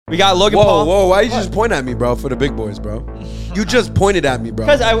We got Logan Paul. Whoa, why you just point at me, bro, for the big boys, bro? You just pointed at me, bro.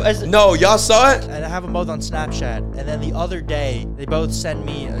 Because No, y'all saw it? And I have them both on Snapchat. And then the other day, they both send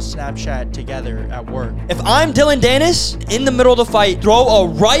me a Snapchat together at work. If I'm Dylan Dennis, in the middle of the fight, throw a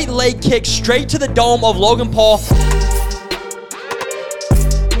right leg kick straight to the dome of Logan Paul.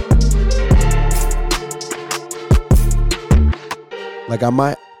 Like, I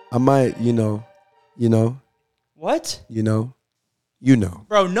might, you know. What? You know.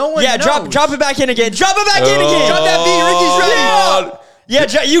 Bro, no one Yeah, knows. drop it back in again. Drop it back in again. Drop that beat. Ricky's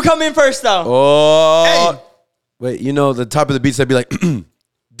ready. Yeah, you come in first, though. Oh. Hey. Wait, the top of the beats, I'd be like, do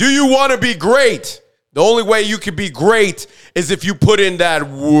you want to be great? The only way you can be great is if you put in that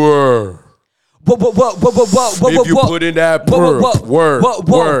word. If you put in that word.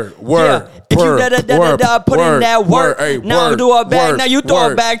 If you put in that word, now you do it back, now you throw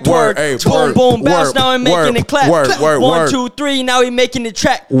it back, twerk. Boom, boom, bounce, now I'm making it clap. 1, 2, 3, now he making it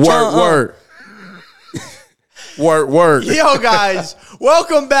track. Word. Yo, guys,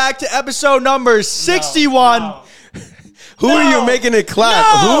 welcome back to episode number 61. No. Who are you making it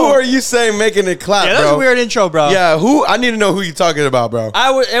clap? No. Who are you saying making it clap, Yeah, that's a weird intro, bro. Yeah, I need to know who you're talking about, bro.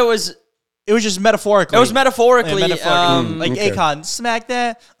 It was just metaphorically. It was metaphorically. Like Akon, smack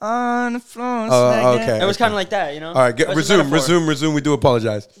that on the floor. Okay. It was kind of like that, All right, resume. We do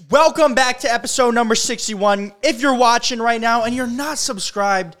apologize. Welcome back to episode number 61. If you're watching right now and you're not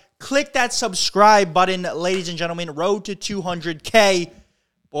subscribed, click that subscribe button, ladies and gentlemen. Road to 200K.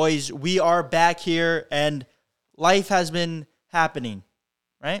 Boys, we are back here, and life has been happening,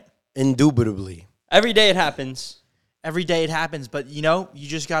 right? Indubitably. Every day it happens. Every day it happens, but you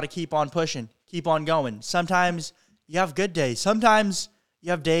just got to keep on pushing, keep on going. Sometimes you have good days. Sometimes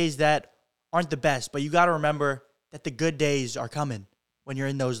you have days that aren't the best, but you got to remember that the good days are coming when you're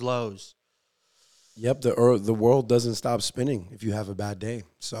in those lows. Yep, the world doesn't stop spinning if you have a bad day.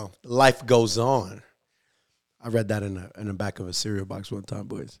 So life goes on. I read that in the back of a cereal box one time,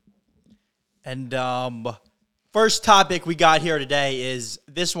 boys. And first topic we got here today is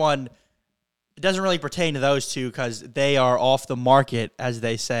this one. It doesn't really pertain to those two because they are off the market, as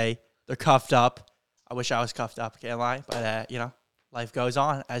they say. They're cuffed up. I wish I was cuffed up, can't lie. But, life goes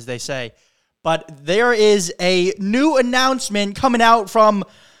on, as they say. But there is a new announcement coming out from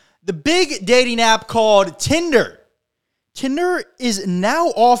the big dating app called TINDER. TINDER is now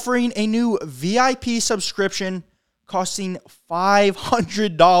offering a new VIP subscription costing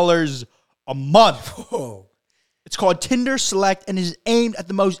 $500 a month. Whoa. It's called TINDER Select and is aimed at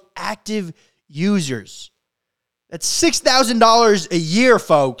the most active users. That's $6,000 a year,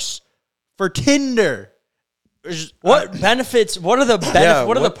 folks, for Tinder. What benefits? What are the benefits? Yeah,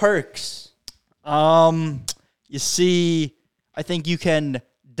 what are the perks? You see, I think you can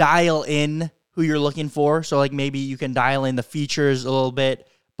dial in who you're looking for. So, like, maybe you can dial in the features a little bit.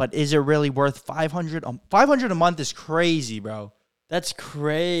 But is it really worth $500? $500 a month is crazy, bro. That's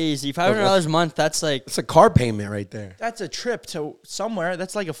crazy. $500 a month, that's like... It's a car payment right there. That's a trip to somewhere.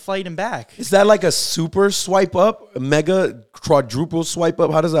 That's like a flight and back. Is that like a super swipe up? A mega quadruple swipe up?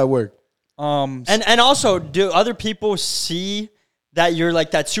 How does that work? And also, do other people see that you're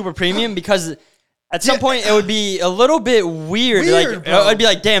like that super premium? Because at some point, it would be a little bit weird. I'd be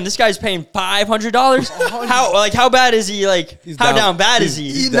like, damn, this guy's paying $500? How bad is he? How down bad is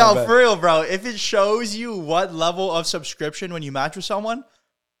he? No, for real, bro. If it shows you what level of subscription when you match with someone,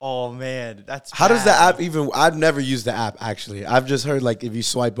 oh, man, that's How bad. does the app even... I've never used the app, actually. I've just heard, if you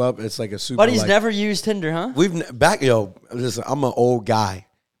swipe up, it's like a super... But he's never used Tinder, huh? Listen, I'm an old guy.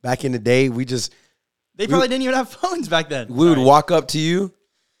 Back in the day, They probably didn't even have phones back then. We would walk up to you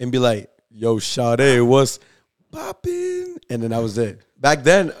and be like, yo, Sade, what's poppin'? And then that was it. Back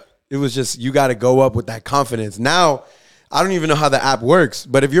then, it was just, you got to go up with that confidence. Now, I don't even know how the app works,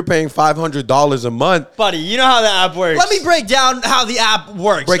 but if you're paying $500 a month. Buddy, you know how the app works. Let me break down how the app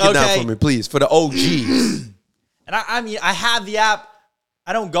works. Break it down for me, please, for the OGs. And I have the app.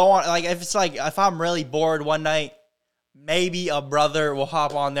 I don't go on, if I'm really bored one night, maybe a brother will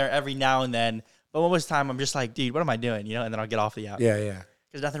hop on there every now and then. But most of the time, I'm just like, dude, what am I doing? And then I'll get off the app. Yeah.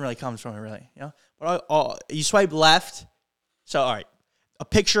 Because nothing really comes from it, really. But you swipe left. So, all right, a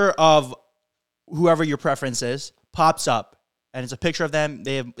picture of whoever your preference is pops up, and it's a picture of them.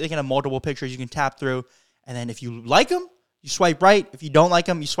 They can have multiple pictures you can tap through, and then if you like them, you swipe right. If you don't like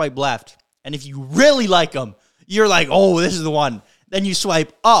them, you swipe left. And if you really like them, you're like, oh, this is the one. Then you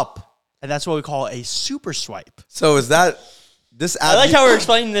swipe up, and that's what we call a super swipe. So is that this app? I like how we're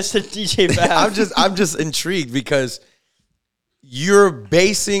explaining this to DJ Bab. I'm just intrigued because you're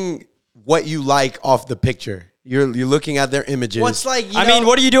basing what you like off the picture. You're looking at their images. What's like? I mean,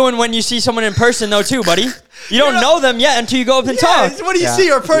 what are you doing when you see someone in person though, too, buddy? You don't know them yet until you go up and talk. What do you see?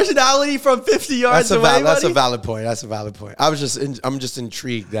 Your personality from 50 yards away, That's a buddy? valid point. That's a valid point. I'm just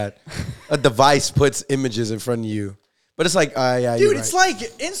intrigued that a device puts images in front of you. But it's like, yeah, Dude, you're it's right.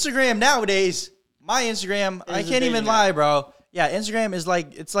 like Instagram nowadays. My Instagram, I can't even lie, bro. Yeah, Instagram is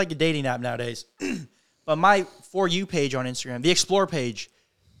like, it's like a dating app nowadays. But my For You page on Instagram, the Explore page,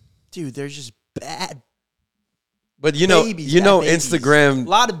 dude, there's just bad But babies, Instagram. A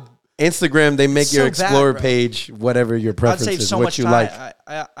lot of. Instagram, they make So your bad, Explorer bro. page whatever your I'd preference save is, so what much you time.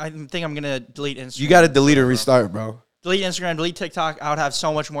 like. I think I'm gonna delete Instagram. You got to delete and restart, bro. Delete Instagram, delete TikTok. I would have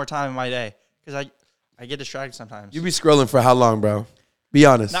so much more time in my day because I get distracted sometimes. You be scrolling for how long, bro? Be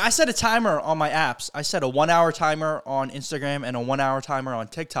honest. Now I set a timer on my apps. I set a 1 hour timer on Instagram and a 1 hour timer on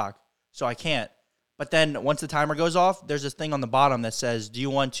TikTok, so I can't. But then once the timer goes off, there's this thing on the bottom that says, "Do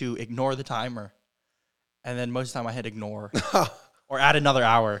you want to ignore the timer?" And then most of the time I hit ignore or add another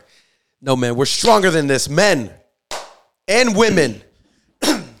hour. No, man, we're stronger than this, men and women.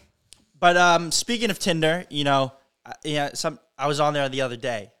 But speaking of Tinder, I was on there the other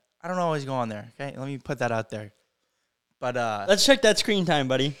day. I don't always go on there. Okay, let me put that out there. But Let's check that screen time,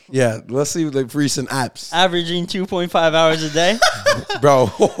 buddy. Yeah, let's see the recent apps, Averaging 2.5 hours a day. bro.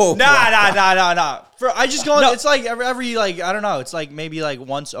 nah. I just go on. No. It's like every like I don't know. It's like maybe like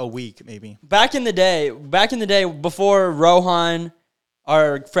once a week, maybe. Back in the day, before Rohan,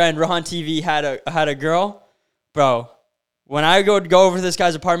 our friend Rohan TV had a girl, bro. When I would go over to this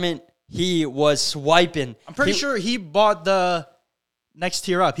guy's apartment, he was swiping. I'm pretty sure he bought the next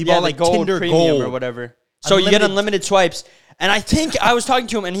tier up. He Yeah, bought the like gold Tinder premium Gold or whatever. So you get Unlimited- unlimited swipes. And I think I was talking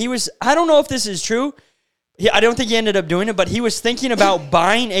to him, and he was, I don't know if this is true. I don't think he ended up doing it, but he was thinking about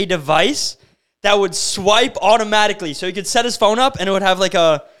buying a device that would swipe automatically. So he could set his phone up, and it would have like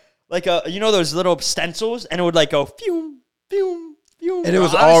a those little stencils, and it would like go, phew, phew, phew. And it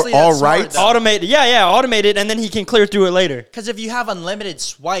was Honestly, all that's smart, right. though. Automated. Yeah, automated, and then he can clear through it later. Because if you have unlimited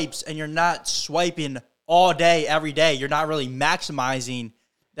swipes and you're not swiping all day, every day, you're not really maximizing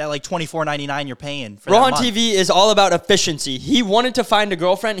that like $24.99 you're paying for Rohan that month. TV is all about efficiency. He wanted to find a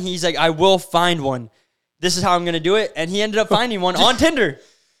girlfriend. He's like, I will find one. This is how I'm going to do it. And he ended up finding one on Tinder.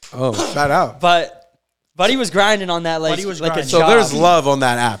 Oh, shout out. But he was grinding on that like, But he was like a grinding. So job. there's love on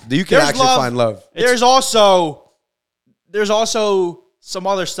that app. You can There's actually love. find love. There's also some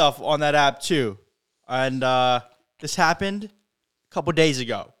other stuff on that app too. And this happened a couple days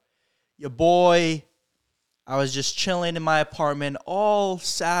ago. Your boy, I was just chilling in my apartment, all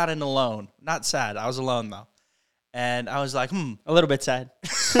sad and alone. Not sad. I was alone though. And I was like, a little bit sad.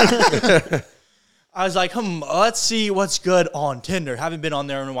 I was like, let's see what's good on Tinder. Haven't been on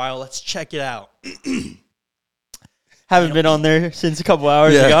there in a while. Let's check it out. Haven't been on there since a couple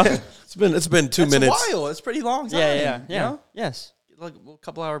hours ago. It's been 2 It's minutes. a while. It's a pretty long time. Yeah. You know? Yes. Like a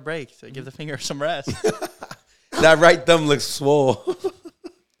couple hour break to give the finger some rest. That right thumb looks swole.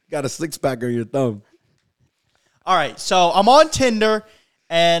 Got a 6-pack on your thumb. All right, so I'm on Tinder,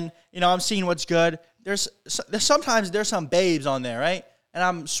 and I'm seeing what's good. There's sometimes some babes on there, right? And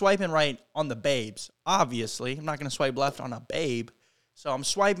I'm swiping right on the babes. Obviously, I'm not gonna swipe left on a babe. So I'm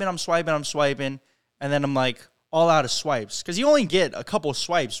swiping, and then I'm like all out of swipes because you only get a couple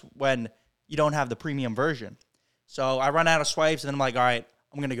swipes when you don't have the premium version. So I run out of swipes, and then I'm like, all right,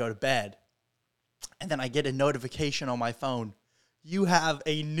 I'm gonna go to bed. And then I get a notification on my phone. You have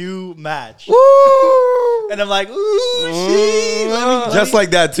a new match. Woo! And I'm like, ooh, gee, let me- Just like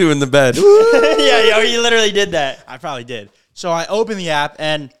that, too, in the bed. Yeah, you literally did that. I probably did. So I open the app,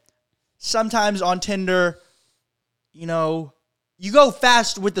 and sometimes on Tinder, you go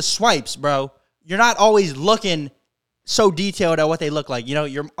fast with the swipes, bro. You're not always looking so detailed at what they look like.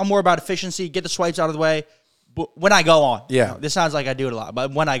 I'm more about efficiency, get the swipes out of the way. But when I go on, Yeah. this sounds like I do it a lot,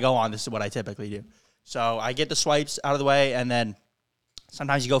 but when I go on, this is what I typically do. So I get the swipes out of the way, and then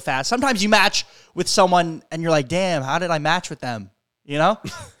sometimes you go fast. Sometimes you match with someone, and you're like, damn, how did I match with them?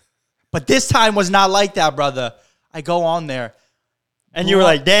 But this time was not like that, brother. I go on there. And you were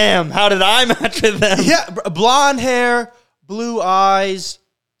like, damn, how did I match with them? Yeah, blonde hair, blue eyes,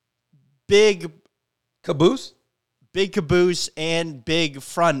 big Caboose? caboose, and big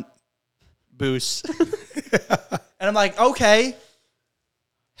front boost. And I'm like, okay.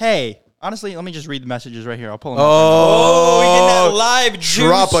 Hey, honestly, let me just read the messages right here. I'll pull them up. Oh, we get that live juice.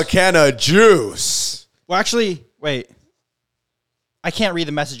 Drop a can of juice. Well, actually, wait. I can't read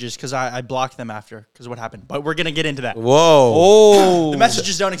the messages because I blocked them after because of what happened. But we're going to get into that. Whoa. Oh. The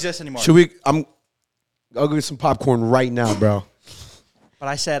messages don't exist anymore. Should we? I'll go get some popcorn right now, bro. But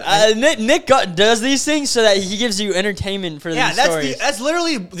I said... Nick does these things so that he gives you entertainment for these stories. That's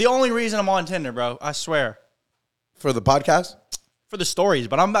literally the only reason I'm on Tinder, bro. I swear. For the podcast? For the stories,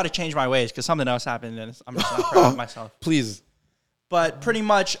 but I'm about to change my ways because something else happened and I'm just not proud of myself. Please. But pretty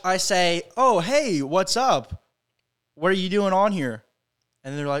much I say, oh, hey, what's up? What are you doing on here?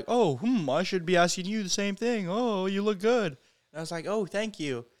 And they're like, oh, I should be asking you the same thing. Oh, you look good. And I was like, oh, thank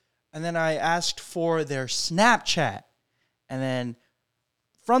you. And then I asked for their Snapchat. And then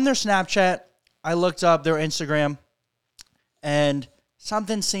from their Snapchat, I looked up their Instagram. And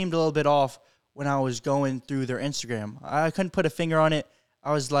something seemed a little bit off when I was going through their Instagram. I couldn't put a finger on it.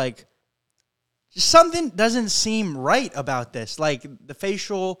 I was like, something doesn't seem right about this. Like the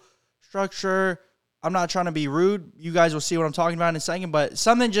facial structure, I'm not trying to be rude. You guys will see what I'm talking about in a second. But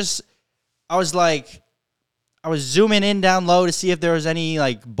something just, I was zooming in down low to see if there was any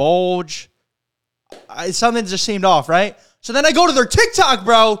like bulge. Something just seemed off, right? So then I go to their TikTok,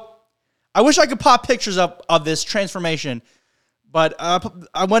 bro. I wish I could pop pictures up of this transformation. But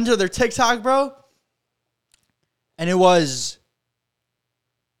I went to their TikTok, bro, and it was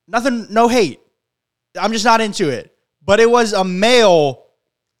nothing, no hate. I'm just not into it. But it was a male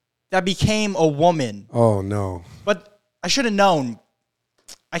that became a woman. Oh, no. But I should have known.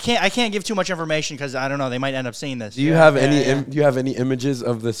 I can't give too much information because I don't know. They might end up seeing this. Do you have any images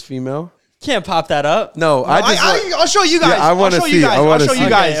of this female? Can't pop that up. No, I'll show you guys. Yeah, I want to see. I'll show you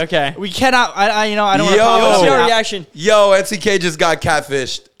guys. Okay. We cannot. I don't want to. Let's see Yo. our reaction. Yo, NCK just got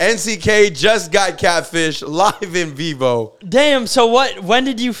catfished. NCK just got catfished live in vivo. Damn. So what? When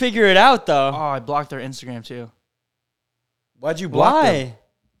did you figure it out, though? Oh, I blocked their Instagram too. Why'd you block them? Why?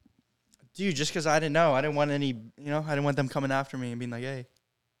 Dude, just because I didn't know. I didn't want any. I didn't want them coming after me and being like, "Hey."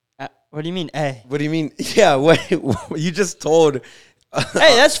 What do you mean, hey? What do you mean? Yeah, wait. You just told.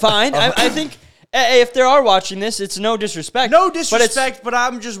 Hey, that's fine. I think if they are watching this, it's no disrespect. No disrespect, but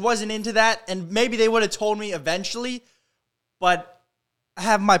I just wasn't into that. And maybe they would have told me eventually. But I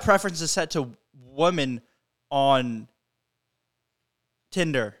have my preferences set to women on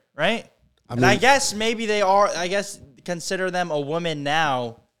Tinder, right? I guess maybe they are. I guess consider them a woman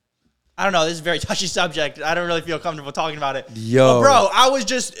now. I don't know. This is a very touchy subject. I don't really feel comfortable talking about it. Yo. But bro, I was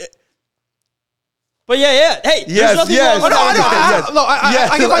just... But yeah. Hey, yes, there's nothing yes. wrong.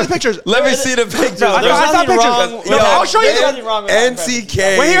 I can find the pictures. Let me see the pictures. No, there's I found nothing pictures. wrong. No, I'll show you. There's nothing wrong with that.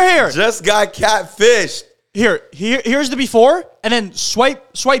 NCK Wait, here. just got catfished. Here's the before, and then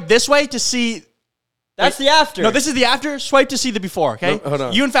swipe this way to see... That's the after. No, this is the after. Swipe to see the before, okay? No, hold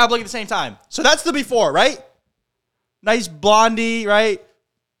on. You and Fab look at the same time. So that's the before, right? Nice blondie, right?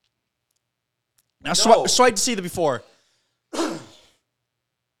 Now swipe to see the before.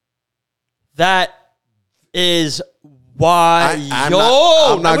 That is why.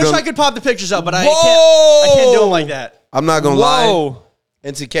 I wish I could pop the pictures up, but I can't do them like that. I'm not going to lie.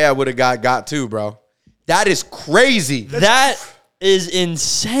 NCK, I would have got too, bro. That is crazy. That is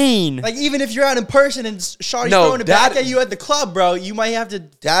insane. Like, even if you're out in person and Shawty's throwing it back at you at the club, bro, you might have to...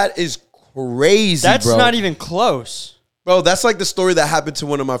 That is crazy, That's bro. not even close. Bro, that's like the story that happened to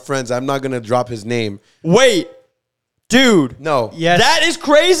one of my friends. I'm not going to drop his name. Wait. Dude. No. Yes. That is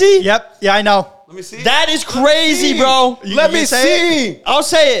crazy? Yep. Yeah, I know. Let me see. That is crazy, bro. Let me see. I'll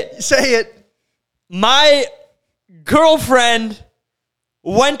say it. Say it. My girlfriend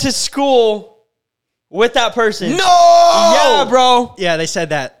went to school with that person. No! Yeah, bro. Yeah, they said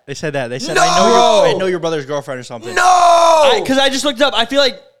that. They said, No! I know your brother's girlfriend or something. No! Because I just looked it up. I feel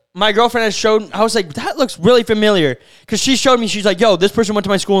like my girlfriend has showed, I was like, that looks really familiar. Because she showed me, she's like, yo, this person went to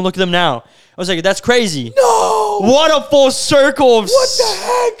my school and look at them now. I was like, that's crazy. No! What a full circle. What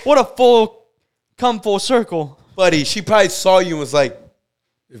the heck? What a come full circle. Buddy, she probably saw you and was like,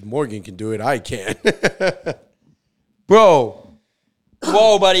 if Morgan can do it, I can. Bro.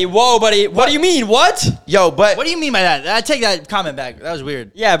 Whoa, buddy. What do you mean? What? Yo, but. What do you mean by that? I take that comment back. That was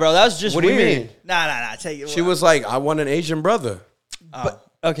weird. Yeah, bro, that was just What weird. do you mean? Nah. Take it. She was like, I want an Asian brother.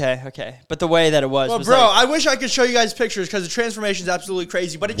 Okay. But the way that it was. Well, was bro, like, I wish I could show you guys pictures because the transformation is absolutely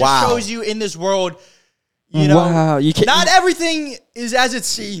crazy. But it just shows you in this world, you know, wow, you can't, not everything is as it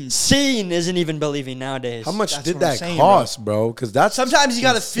seems. seeing isn't even believing nowadays. How much That's did what I'm that saying, cost, bro? Because that's Sometimes you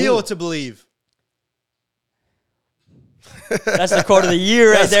got to insane. feel to believe. That's the quote of the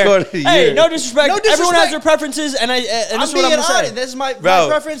year right That's there. quote of the Hey, year. no disrespect. No disrespect. Everyone has their preferences, and this is what I'm being going to say. honest. This is my Bro,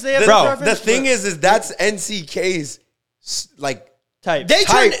 preference. They have bro, their preference. the thing is that's NCK's, like, Type. They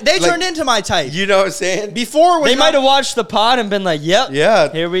type, turned into my type. you know what I'm saying? Before They might have watched the pod and been like, yep.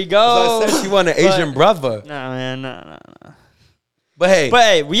 Yeah. Here we So go. I said she want an Asian brother. No, man, no. But hey, But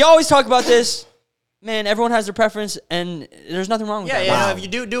hey, we always talk about this. man, everyone has their preference, and there's nothing wrong with that. Yeah, Wow. if you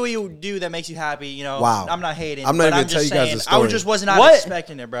do what you do that makes you happy, Wow. I'm not hating. I'm not but even I'm just tell you guys saying, the story. I just was not What?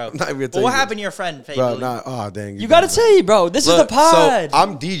 expecting it, bro. not even gonna tell Well, what you happened to your friend, Bro, Fabian? dang. You gotta say, bro. This is the pod. So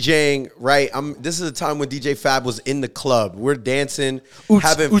I'm DJing, right? This is the time when DJ Fab was in the club. We're dancing,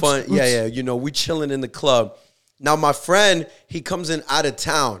 having fun. Yeah. We chilling in the club. Now my friend, he comes in out of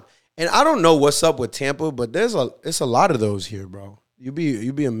town, and I don't know what's up with Tampa, but it's a lot of those here, bro. You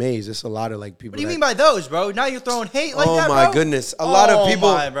be amazed. It's a lot of like people. What do you mean by those, bro? Now you're throwing hate like that, bro? Oh my goodness, a lot of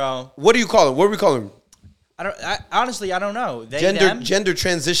people. Bro. What do you call them? What do we call them? Honestly, I don't know. They, them? Gender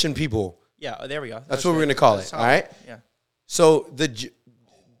transition people. Yeah, there we go. That's what we're gonna call it. All right. Yeah. So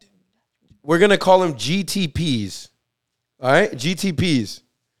we're gonna call them GTPs. All right, GTPs.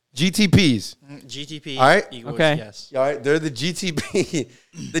 GTP. All right. Equals, Okay. Yes. All right, they're the GTP.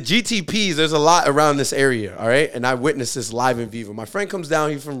 The GTPs, there's a lot around this area, all right? And I witnessed this live in vivo. My friend comes down,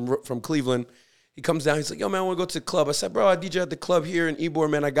 he's from Cleveland. He comes down, he's like, yo, man, I want to go to the club. I said, bro, I DJ at the club here in Ybor,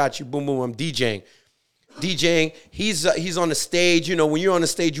 man, I got you. Boom, boom, I'm DJing. He's on the stage. When you're on the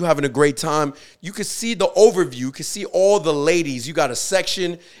stage, you're having a great time. You can see the overview. You can see all the ladies. You got a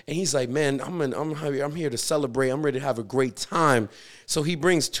section. And he's like, man, I'm here to celebrate. I'm ready to have a great time. So he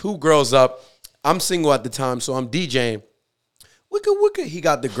brings 2 girls up. I'm single at the time, so I'm DJing. Wicka. He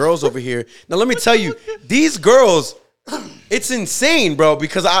got the girls over here. Now, let me tell you, these girls, it's insane, bro,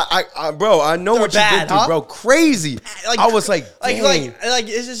 because I know what you've been through, bro. Crazy. I was like, dang. Like,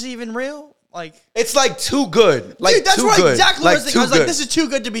 is this even real? Like, it's like too good. Like, dude, that's too what good. exactly Like, what I was thinking. I was like, this is too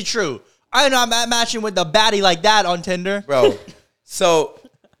good to be true. I know I'm matching with the baddie like that on Tinder. Bro. So,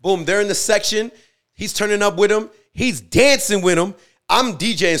 boom, they're in the section. He's turning up with him. He's dancing with him. I'm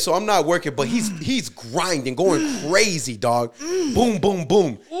DJing, so I'm not working, but he's grinding, going crazy, dog. Boom, boom,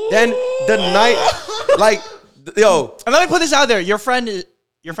 boom. Then the night, like, yo. And let me put this out there. Your friend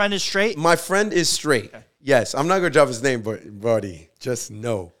is straight? My friend is straight. Okay. Yes, I'm not going to drop his name, but buddy, just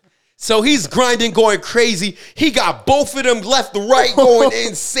know. So he's grinding, going crazy. He got both of them left to right, going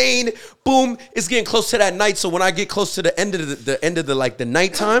insane. Boom! It's getting close to that night. So when I get close to the end of the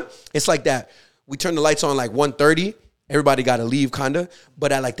nighttime, it's like that. We turn the lights on like 1:30. Everybody got to leave, kind of.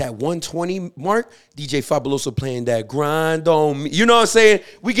 But at like that 1:20 mark, DJ Fabuloso playing that grind on me. You know what I'm saying?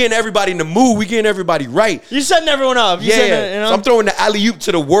 We getting everybody in the mood. We getting everybody right. You setting everyone up. So I'm throwing the alley-oop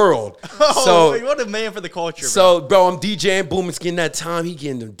to the world. So what a man for the culture, bro. So, bro, I'm DJing. Boom, it's getting that time. He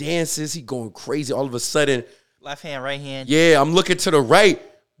getting them dances. He going crazy. All of a sudden. Left hand, right hand. Yeah, I'm looking to the right.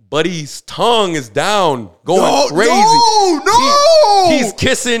 Buddy's tongue is down, going crazy. No! He's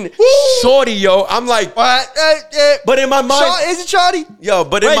kissing shorty, yo. I'm like, what? But in my mind, is it shawty? Yo,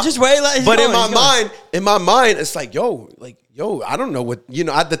 but in my mind, it's like, yo, I don't know what,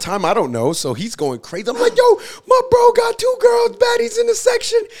 at the time, I don't know. So he's going crazy. I'm like, yo, my bro got 2 girls, baddies in the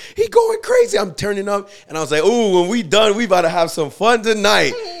section. He going crazy. I'm turning up, and I was like, ooh, when we done, we about to have some fun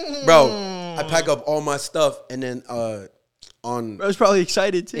tonight, bro. I pack up all my stuff, and then I was probably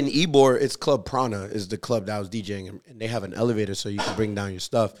excited too. In Ybor, it's Club Prana is the club that I was DJing, and they have an elevator so you can bring down your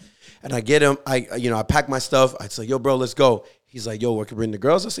stuff. And I get him, I pack my stuff. I say, yo, bro, let's go. He's like, yo, I can bring the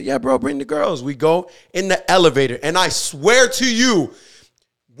girls. I said, yeah, bro, bring the girls. We go in the elevator, and I swear to you,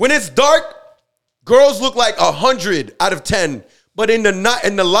 when it's dark, girls look like 100 out of 10. But in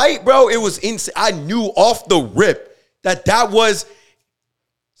the light, bro, it was insane. I knew off the rip that was.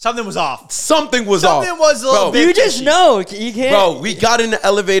 Something was off. Something was a little bit. You just know. You can't. Bro, we got in the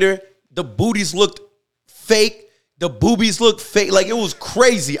elevator. The booties looked fake. The boobies looked fake. Like, it was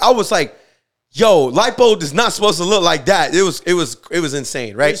crazy. I was like, yo, lipo is not supposed to look like that. It was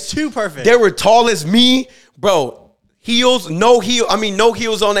insane, right? It was too perfect. They were tall as me. Bro, heels, no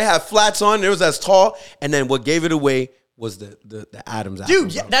heels on. They had flats on. It was as tall. And then what gave it away was the Adam's apple.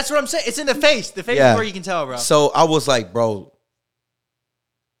 Dude, that's what I'm saying. It's in the face. The face is where you can tell, bro. So I was like, bro,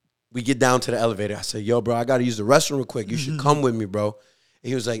 we get down to the elevator. I said, yo, bro, I got to use the restroom real quick. You should come with me, bro. And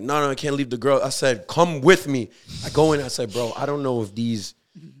he was like, no, I can't leave the girl. I said, come with me. I go in. I said, bro, I don't know if these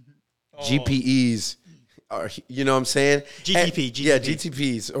GPEs are, you know what I'm saying? GTP. Yeah,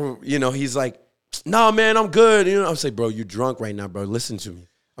 GTPs. Or, he's like, nah, man, I'm good. I was like, bro, you drunk right now, bro. Listen to me.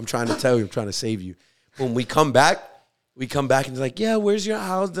 I'm trying to tell you. I'm trying to save you. When we come back and he's like, yeah, where's your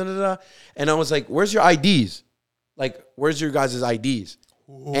house? Da, da, da. And I was like, where's your IDs? Like, where's your guys' IDs?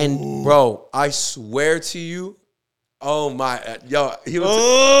 And bro, I swear to you, oh my, he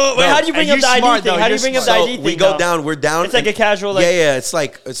was. Wait, how do you bring up the ID thing? How do you bring up the ID thing? We go down. We're down. It's like a casual. Yeah. It's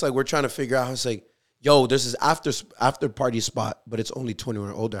like we're trying to figure out. I was like, yo, there's this after party spot, but it's only 21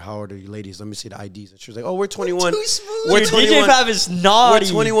 or older. How old are you ladies? Let me see the IDs. And she was like, oh, we're 21. Too smooth. We're Dude, 21. DJ Fab is naughty.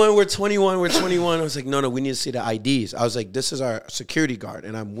 We're 21. We're 21. We're 21. I was like, no, we need to see the IDs. I was like, this is our security guard.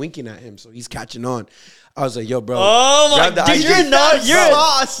 And I'm winking at him. So he's catching on. I was like, yo, bro. Oh, my grab the dude, IDs. you're not. You're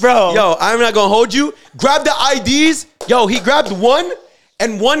sauce. bro. Yo, I'm not going to hold you. Grab the IDs. Yo, he grabbed one.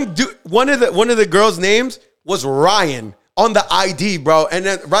 And one of the girls' names was Ryan on the ID, bro. And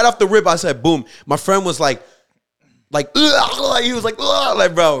then right off the rip, I said, boom. My friend was like, ugh, he was like, ugh,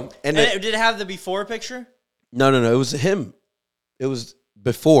 like, bro. And then, did it have the before picture? no, it was him. It was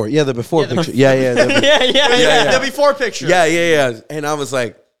before. Yeah, the before the picture. Yeah. Yeah. The before picture. Yeah. And I was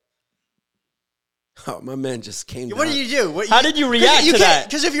like, oh, my man just came down. What did you do? How did you react to that?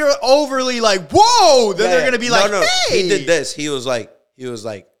 Because if you're overly like, whoa, then they're gonna be like, no. hey. He did this. He was like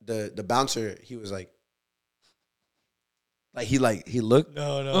the bouncer. He was like he looked.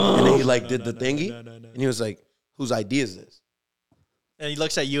 No. And then he did the thingy. And he was like, whose ID is this? And he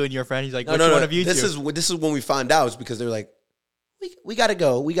looks at you and your friend. He's like, No, which one of you this two? is when we found out. It's because they were like, we gotta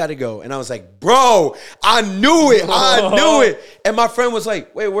go. And I was like, bro, I knew it. And my friend was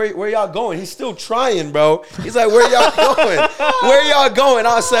like, wait, where y'all going? He's still trying, bro. He's like, where y'all going?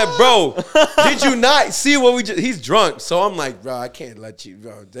 I said, bro, did you not see what we just? He's drunk. So I'm like, bro, I can't let you,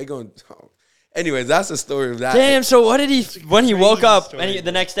 bro. They going. Oh. Anyways, that's the story of that. Damn. So what did he when he woke up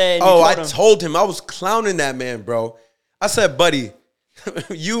the next day? And I told him I was clowning that man, bro. I said, buddy,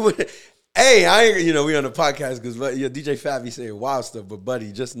 you. Hey, I ain't, we on the podcast because DJ Fab, he saying wild stuff, but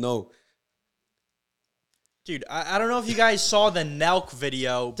buddy, just know. Dude, I don't know if you guys saw the Nelk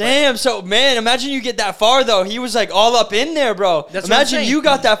video. Damn, so man, imagine you get that far though. He was like all up in there, bro. That's what I'm imagine saying. you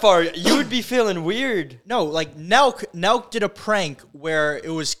got that far. You would be feeling weird. No, like Nelk did a prank where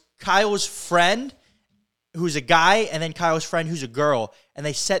it was Kyle's friend, who's a guy, and then Kyle's friend, who's a girl, and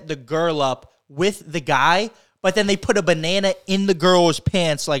they set the girl up with the guy. But then they put a banana in the girl's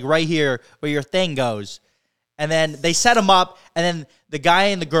pants, like right here where your thing goes. And then they set them up, and then the guy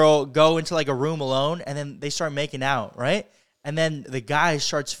and the girl go into like a room alone, and then they start making out, right? And then the guy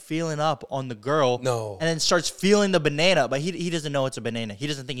starts feeling up on the girl. No. And then starts feeling the banana, but he doesn't know it's a banana. He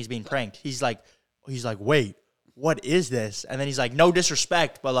doesn't think he's being pranked. He's like, wait, what is this? And then he's like, no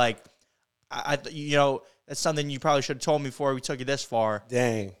disrespect, but like, I that's something you probably should have told me before we took it this far.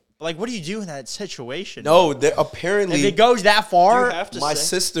 Dang. Like, what do you do in that situation? No, apparently If it goes that far, my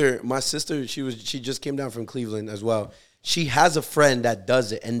sister, she just came down from Cleveland as well. She has a friend that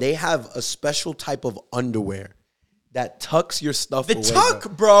does it, and they have a special type of underwear that tucks your stuff the away.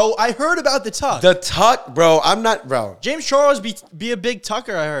 tuck, bro. I heard about the tuck. The tuck, bro. I'm not, bro. James Charles be a big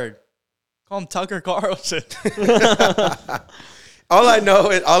tucker, I heard. Call him Tucker Carlson. All I know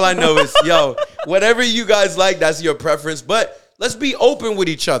is, yo, whatever you guys like, that's your preference. But let's be open with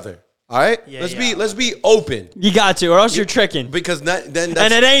each other. All right? Yeah, let's be open. You got to, or else you're tricking. Because then that's,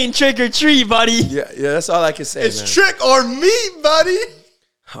 And it ain't trick or treat, buddy. yeah, that's all I can say, It's man. trick or meat, buddy.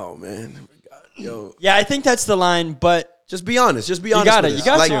 Oh man. Yo. Yeah, I think that's the line, but Just be honest. Just be honest. got with it. us. You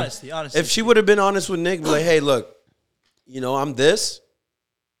got like, to. Honestly. If she would have been honest with Nick, be like, hey, look, I'm this.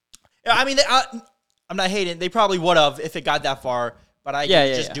 Yeah, I mean, I'm not hating. They probably would have if it got that far. But I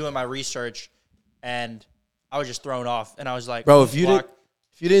was just doing my research, and I was just thrown off. And I was like, Bro, if you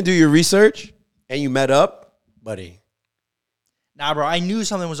didn't do your research and you met up, buddy. Nah, bro, I knew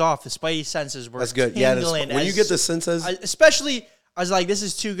something was off. The spidey senses were That's good. Yeah, tingling when you get the senses. especially, I was like, this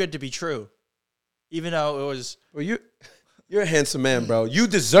is too good to be true. Even though it was... Well, you're a handsome man, bro. You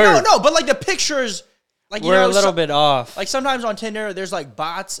deserve... No, but like the pictures... Like, we're a little bit off. Like sometimes on Tinder, there's like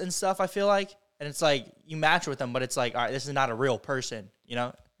bots and stuff, I feel like. And it's like, you match with them, but it's like, all right, this is not a real person,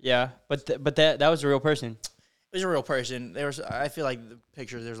 Yeah, but that was a real person. It was a real person. I feel like the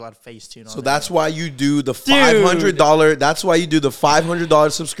pictures, there's a lot of Facetune on So it. that's why you do the $500. That's why you do the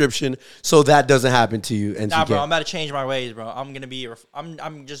 $500 subscription, so that doesn't happen to you. Nah, bro, I'm about to change my ways, bro. I'm gonna be.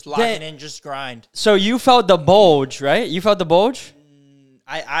 I'm just locking in, just grind. So you felt the bulge, right? You felt the bulge?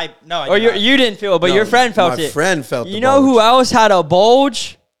 No. Or you didn't feel it, but your friend felt it. My friend felt the You know bulge. who else had a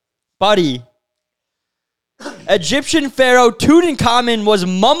bulge? Buddy. Egyptian pharaoh Tutankhamun was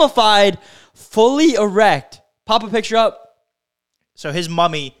mummified, fully erect. Pop a picture up. So his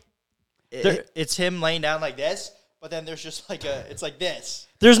mummy, it's him laying down like this, but then there's just like it's like this.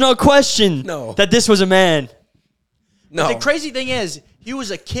 There's no question No. that this was a man. No. The crazy thing is, he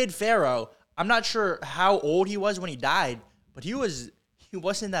was a kid pharaoh. I'm not sure how old he was when he died, but he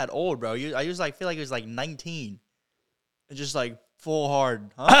wasn't that old, bro. I feel like he was like 19, and just like full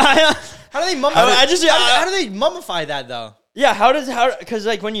hard. Huh? How do they mummify? How do they mummify that though? Yeah, because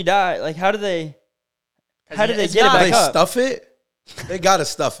like when you die, like how do they get it back They up? stuff it? They gotta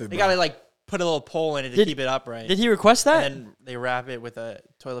stuff it, bro. They gotta like put a little pole in it to keep it upright. Did he request that? And then they wrap it with a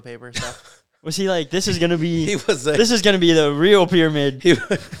toilet paper and stuff. Was he like, this is gonna be? This is gonna be the real pyramid.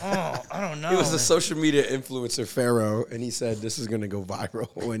 I don't know. He was a social media influencer pharaoh, and he said this is gonna go viral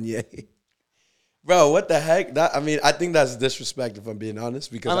one yay. Bro, what the heck? I think that's disrespect if I'm being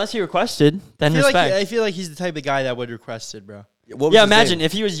honest. Because unless he requested, then respect. I feel like he's the type of guy that would request it, bro. Yeah, imagine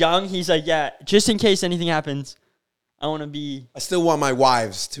if he was young. He's like, yeah, just in case anything happens, I want to be. I still want my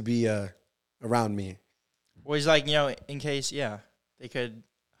wives to be around me. Well, he's like, in case, they could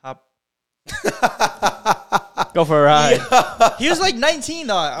hop. Go for a ride. He was like 19,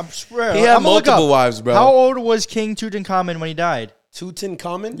 though. I'm swear. He had multiple wives, bro. How old was King Tutankhamun when he died?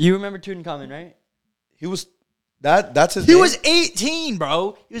 Tutankhamun? You remember Tutankhamun, right? He was that's his He name? was 18,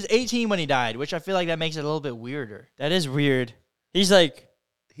 bro. He was 18 when he died, which I feel like that makes it a little bit weirder. That is weird. He's like,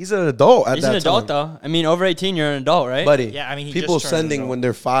 he's an adult at he's that an adult time. though. I mean, over 18, you're an adult, right? Buddy. Yeah, I mean, he people just turned an sending adult. when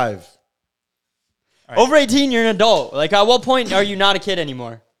they're 5. Right. Over 18, you're an adult. Like, at what point are you not a kid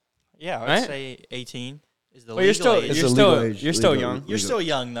anymore? Yeah, I would Right? say 18 is the Well, legal age. It's a legal age. You're still Legal. young. You're still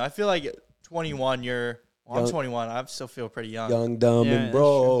young, though. I feel like 21, I'm Young. 21. I still feel pretty young. Young, dumb, Yeah, and that's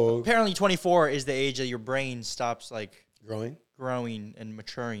broke. Apparently, 24 is the age that your brain stops, like, Growing. and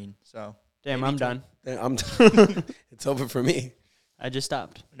maturing. So, Damn, maybe I'm done. It's over for me. I just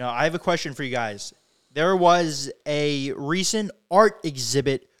stopped. No, I have a question for you guys. There was a recent art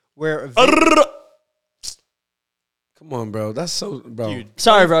exhibit where... Come on, bro. That's so, bro. Dude,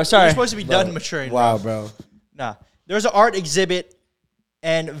 Sorry, bro. Sorry. you're supposed to be done maturing. Wow, bro. bro. Nah. There's an art exhibit,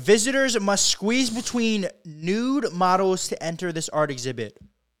 and visitors must squeeze between nude models to enter this art exhibit.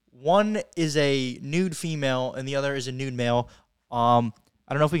 One is a nude female, and the other is a nude male. I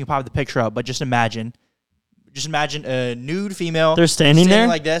don't know if we can pop the picture up, but just imagine a nude female. They're standing there?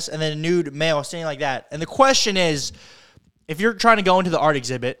 like this, and then a nude male standing like that. And the question is, if you're trying to go into the art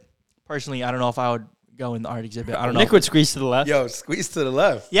exhibit, personally, I don't know if I would go in the art exhibit. I don't know. Nick would squeeze to the left. Yo, squeeze to the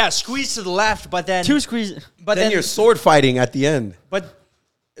left. Yeah, squeeze to the left, but then Two squeeze. But Then you're sword fighting at the end. But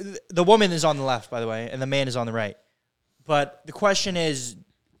the woman is on the left, by the way, and the man is on the right. But the question is,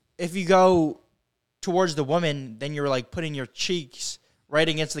 if you go towards the woman, then you're like putting your cheeks right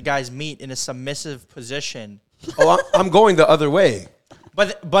against the guy's meat in a submissive position. Oh, I'm going the other way.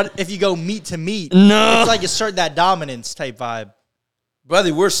 But if you go meat to meat, No. it's like assert that dominance type vibe.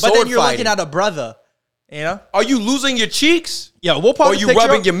 Brother, we're sword But then you're fighting. looking at a brother, you know? Are you losing your cheeks? Yeah, we'll pop Or the you picture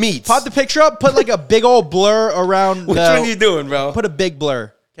rubbing up. your meats? Pop the picture up, put like a big old blur around Which one are you doing, bro? Put a big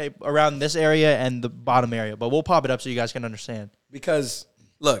blur, okay, around this area and the bottom area. But we'll pop it up so you guys can understand. Because,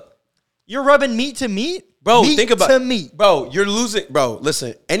 look. You're rubbing meat to meat? Bro, meat think about to meat. Bro, you're losing. Bro,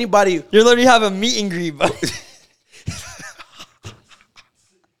 listen. Anybody. You literally have a meet and greet, bro.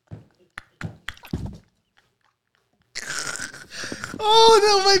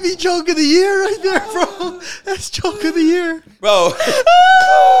 Oh, that might be joke of the year right there, bro. That's joke of the year. Bro.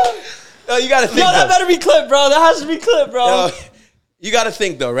 No, you got to think. Yo, that though. better be clipped, bro. That has to be clipped, bro. Yo, you got to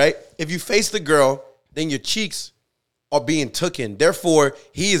think, though, right? If you face the girl, then your cheeks are being taken. Therefore,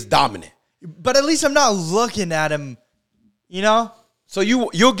 he is dominant. But at least I'm not looking at him, you know? So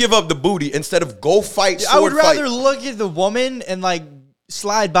you'll give up the booty instead of go fight, sword I would rather fight. look at the woman and like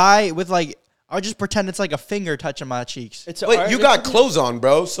slide by with like, I'll just pretend it's like a finger touching my cheeks. It's Wait, you got clothes on,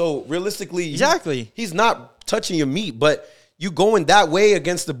 bro. So realistically, Exactly. he's not touching your meat, but you going that way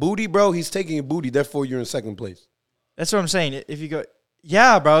against the booty, bro. He's taking your booty. Therefore, you're in second place. That's what I'm saying. If you go,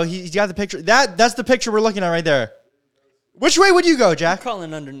 yeah, bro, he's got the picture. That's the picture we're looking at right there. Which way would you go, Jack?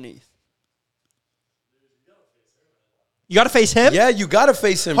 crawling underneath. You got to face him? Yeah, you gotta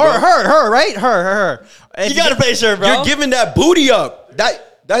face him, Her, bro. her, right? Her. If You gotta face her, bro. You're giving that booty up.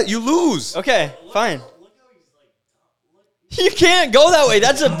 That you lose. Okay, fine. You can't go that way.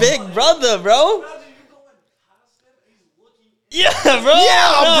 That's a big brother, bro. Yeah, bro. Yeah,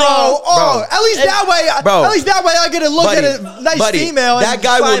 bro. Oh, Bro. at least that way. Bro. At least that way I get to look Buddy, at a nice buddy, female that and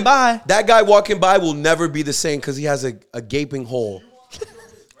guy slide will, by. That guy walking by will never be the same because he has a gaping hole.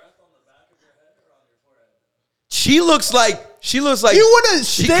 She looks like You want to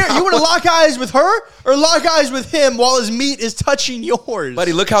stare? You want to lock eyes with her or lock eyes with him while his meat is touching yours?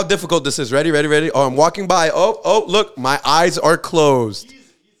 Buddy, look how difficult this is. Ready? Oh, I'm walking by. Oh, look, my eyes are closed.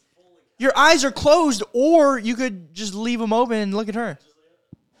 Your eyes are closed, or you could just leave them open and look at her.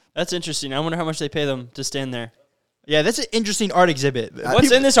 That's interesting. I wonder how much they pay them to stand there. Yeah, that's an interesting art exhibit.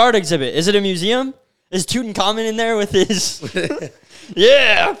 What's in this art exhibit? Is it a museum? Is Tutankhamun in there with his...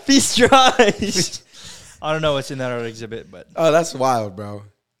 Yeah, feast your eyes. I don't know what's in that art exhibit, but Oh, that's wild, bro.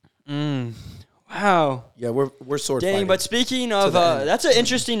 Wow. Yeah, we're sword Dang, fighting. but speaking of, that's an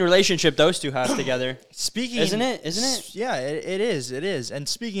interesting relationship those two have together. Isn't it? Yeah, it is. It is. And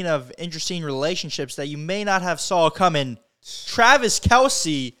speaking of interesting relationships that you may not have saw coming, Travis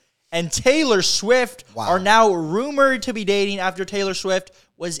Kelce and Taylor Swift are now rumored to be dating after Taylor Swift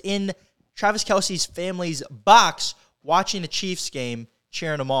was in Travis Kelce's family's box watching the Chiefs game,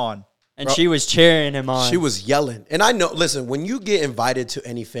 cheering him on. And she was cheering him on. She was yelling. And I know, listen, when you get invited to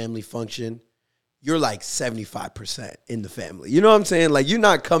any family function, you're like 75% in the family. You know what I'm saying? Like, you're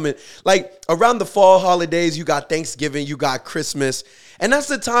not coming. Like, around the fall holidays, you got Thanksgiving, you got Christmas. And that's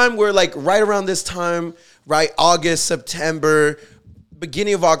the time where, like, right around this time, right, August, September,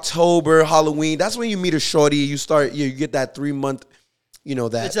 beginning of October, Halloween, that's when you meet a shorty. You get that 3-month,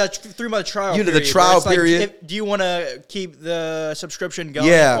 that. It's a 3-month trial You know, period. the trial Like, period. do you want to keep the subscription going,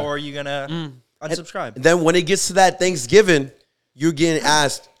 or are you going to unsubscribe? And then when it gets to that Thanksgiving, you're getting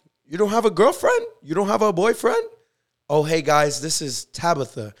asked, you don't have a girlfriend? You don't have a boyfriend? Oh, hey, guys, this is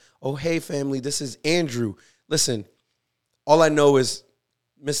Tabitha. Oh, hey, family, this is Andrew. Listen, all I know is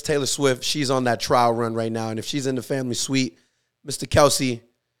Miss Taylor Swift, she's on that trial run right now. And if she's in the family suite, Mr. Kelce,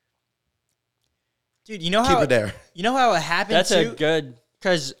 dude, you know keep her there. You know how it happened? That's a good.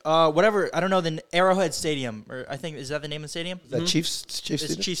 Because whatever, I don't know, the Arrowhead Stadium, or I think, is that the name of the stadium? Is that Chiefs It's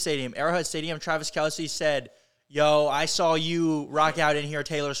Stadium? Chiefs Stadium. Arrowhead Stadium. Travis Kelce said, "Yo, I saw you rock out in here,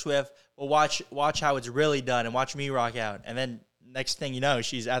 Taylor Swift. Well, watch how it's really done, and watch me rock out." And then next thing you know,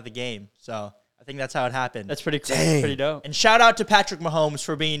 she's at the game. So I think that's how it happened. That's pretty cool. Dang. Pretty dope. And shout out to Patrick Mahomes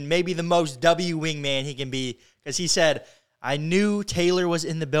for being maybe the most W wingman he can be, because he said, "I knew Taylor was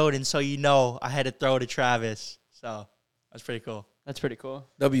in the building, so I had to throw to Travis." So that's pretty cool. That's pretty cool.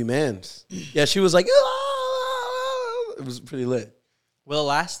 W Mans. Yeah, she was like, "Ah." It was pretty lit. Will it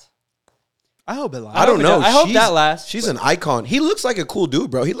last? I hope it lasts. I don't know. I hope She's- that lasts. She's an icon. He looks like a cool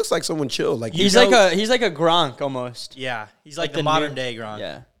dude, bro. He looks like someone chill. Like He's like a Gronk almost. Yeah, he's like Like the the modern new- day Gronk.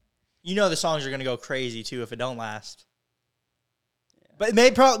 Yeah. You know the songs are gonna go crazy too if it don't last. But it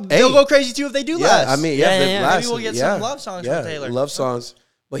may Hey. they'll go crazy too if they do last. I mean, Yeah, if it yeah. lasts, Maybe we'll get some love songs from Taylor. love songs.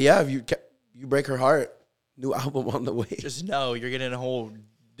 But yeah, if you break her heart, new album on the way. just know you're getting a whole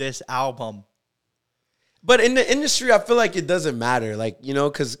this album. But in the industry, I feel like it doesn't matter. Like,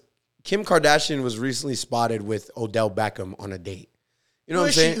 because Kim Kardashian was recently spotted with Odell Beckham on a date. You know what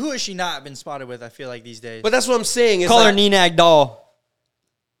I'm saying? Who has she not been spotted with? I feel like these days. But that's what I'm saying. It's Call her like, Nenag doll.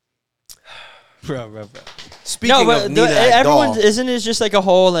 bro. speaking No, but of Nina everyone's Doll, isn't it just like a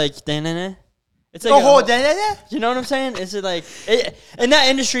whole like da-na-na? It's like The a whole whole- you know what I'm saying? Is it like in that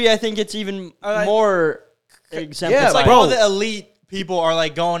industry? I think it's even more exemplified. it's like bro. all the elite people are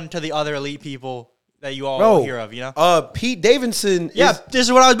like going to the other elite people that you all hear of, Pete Davidson. Yeah, is- this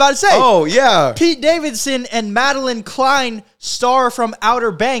is what I was about to say. Oh, yeah. Pete Davidson and Madeline Klein, star from Outer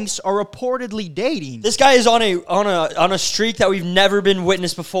Banks, are reportedly dating. This guy is on a streak that we've never been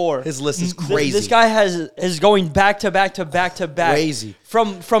witnessed before. His list is crazy. This guy is going back to back to back to back. Crazy.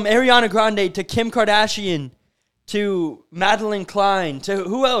 From Ariana Grande to Kim Kardashian to Madeline Klein to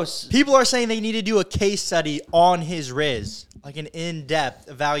who else? People are saying they need to do a case study on his Riz, like an in-depth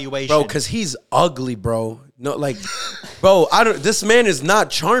evaluation. Bro, because he's ugly, bro. No, like, bro, this man is not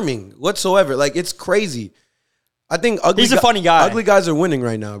charming whatsoever. Like, it's crazy. I think ugly. He's a funny guy. Ugly guys are winning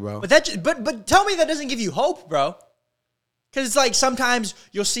right now, bro. But tell me that doesn't give you hope, bro. Because it's like sometimes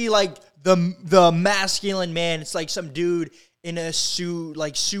you'll see like the masculine man. It's like some dude in a suit,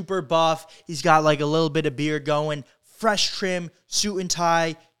 like super buff. He's got like a little bit of beard going, fresh trim, suit and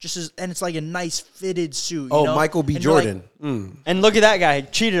tie, and it's like a nice fitted suit. You know? Michael B. And you're like, Jordan. And look at that guy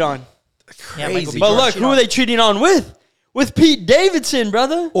cheated on. yeah, Michael B. But Jordan look, cheated who on- are they cheating on with? With Pete Davidson,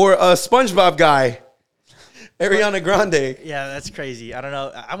 brother. Or a SpongeBob guy, Ariana Grande. Yeah, that's crazy. I don't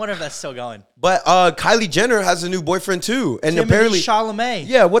know. I wonder if that's still going. But Kylie Jenner has a new boyfriend too, and Timothy apparently, Chalamet.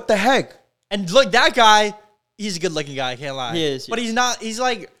 yeah. What the heck? And look, that guy, he's a good-looking guy. I can't lie. He is, but yeah. he's not. He's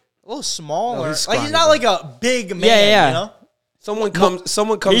like a little smaller. he's Like he's scrawny, not bro. like a big man. Yeah. You know? Someone comes.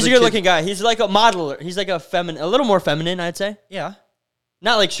 He's a good-looking guy. He's like a modeler. He's like a little more feminine, I'd say. Yeah.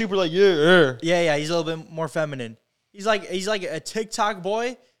 Not like super like yeah. Yeah. He's a little bit more feminine. He's like a TikTok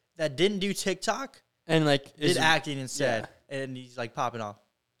boy that didn't do TikTok, And like did acting instead, and he's like popping off.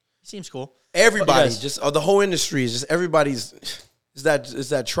 He seems cool. Everybody, Yes. just the whole industry is just everybody's. Is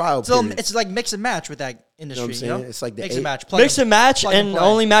that trial So period? it's like mix and match with that industry. I'm saying? It's like the mix eight- and match. Plug mix and match plug and and play.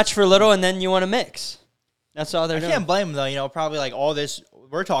 only match for a little, and then you want to mix. That's all they're I doing. can't blame him though. Probably like all this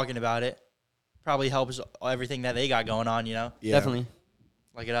we're talking about it probably helps everything that they got going on. Yeah. Definitely.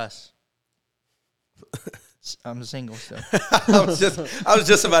 Look at us. I'm single still. I was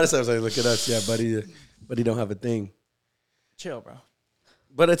just about to say, I was like, look at us, yeah, buddy don't have a thing. Chill, bro.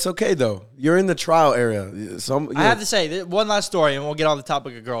 But it's okay though. You're in the trial area. I have to say one last story, and we'll get on the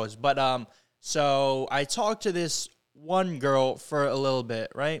topic of girls. But so I talked to this one girl for a little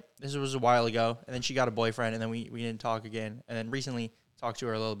bit, right? This was a while ago, and then she got a boyfriend, and then we didn't talk again. And then recently talked to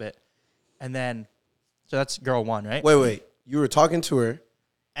her a little bit, and then so that's girl one, right? Wait. You were talking to her,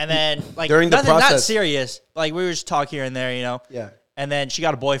 and then like during the nothing process, not serious. Like we were just talking here and there, you know. Yeah. And then she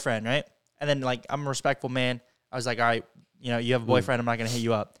got a boyfriend, right? And then like I'm a respectful man. I was like, all right, you know, you have a boyfriend. I'm not gonna hit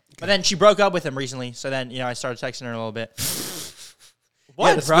you up. But then she broke up with him recently. So then, you know, I started texting her a little bit. What,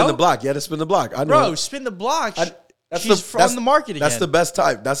 you had to bro? Spin the block. You had to spin the block. I know. Bro, spin the block. She's from the market again. That's the best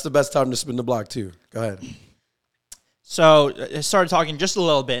time. That's the best time to spin the block too. Go ahead. So I started talking just a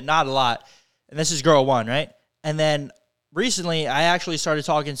little bit, not a lot. And this is girl one, right? And then recently I actually started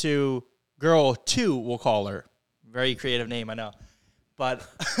talking to girl two, we'll call her. Very creative name, I know. But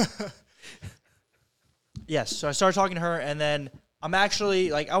yes, so I started talking to her, and then I'm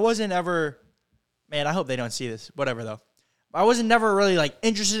actually, like, I wasn't ever, man, I hope they don't see this, whatever, though. I wasn't never really, like,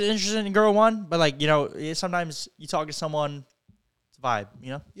 interested in girl one, but, like, you know, sometimes you talk to someone, it's a vibe, you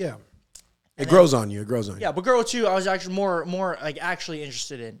know? Yeah. It grows on you. It grows on you. Yeah, but girl two, I was actually more like, actually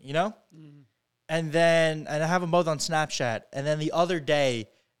interested in, you know? Mm-hmm. And I have them both on Snapchat, and then the other day,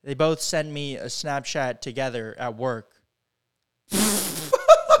 they both sent me a Snapchat together at work.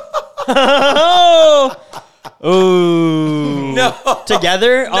 Ooh. No.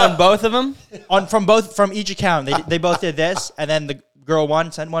 Together on both of them? From each account. They both did this, and then the girl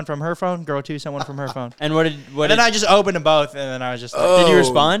one sent one from her phone, girl two sent one from her phone. And then I just opened them both, and then I was just like, Did you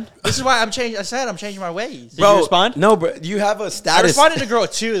respond? This is why I'm changing. I said I'm changing my ways. Did you respond? No, bro. You have a I status. responded to girl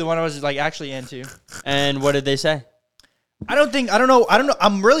two, the one I was like actually into. And what did they say? I don't know.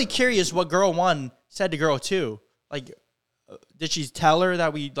 I'm really curious what girl one said to girl two. Like, did she tell her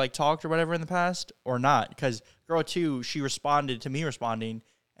that we like talked or whatever in the past or not? Because girl two, she responded to me responding,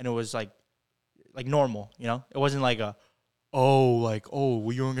 and it was like normal, you know. It wasn't like well,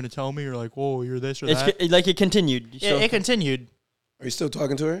 you weren't gonna tell me, or like, oh, you're this or that. Like it continued. Yeah, it continued. Are you still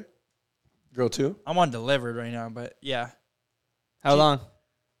talking to her? Girl two? I'm on delivered right now, but yeah. How long?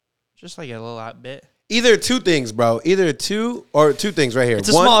 Just like a little bit. Either two things, bro. Either two things right here. It's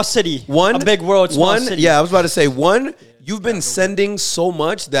a small city. A big world, small city. Yeah, I was about to say, you've been sending so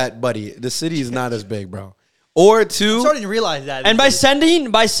much that, buddy, the city is not as big, bro. Or two. I'm starting to realize that. And by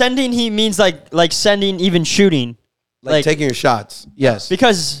sending, he means like sending, even shooting. Like taking your shots. Yes.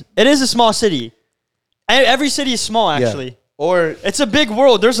 Because it is a small city. Every city is small, actually. Yeah. Or it's a big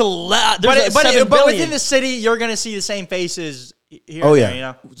world. There's a lot. But within the city, you're going to see the same faces here and there, you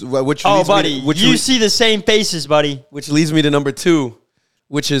know? Which you see the same faces, buddy. Which leads me to number two,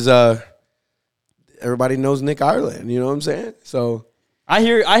 which is everybody knows Nick Ireland. You know what I'm saying? So I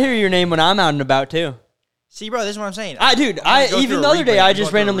hear your name when I'm out and about too. See, bro, this is what I'm saying. Even the other day, I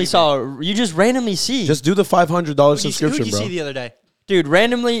just randomly saw. You just randomly see. Just do the $500 subscription, who'd you bro. see the other day? Dude,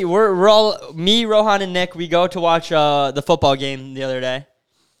 randomly, we're all, me, Rohan, and Nick, we go to watch the football game the other day.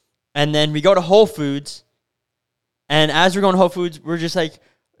 And then we go to Whole Foods. And as we're going to Whole Foods, we're just like,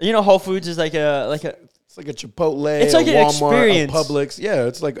 you know, Whole Foods is like a it's like a Chipotle, it's like a an Walmart, experience. A Publix. Yeah,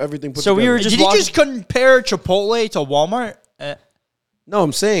 it's like everything put so together. we were just Did you just compare Chipotle to Walmart? No,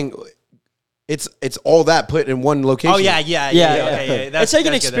 I'm saying it's all that put in one location. Oh, yeah. Okay, it's like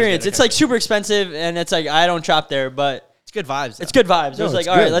an experience. It's like super expensive, and it's like, I don't shop there, but it's good vibes. It's good vibes. No, I was like,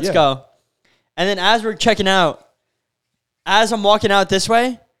 all right, let's go. And then as we're checking out, as I'm walking out this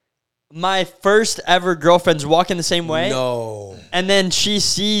way, my first ever girlfriend's walking the same way. No. And then she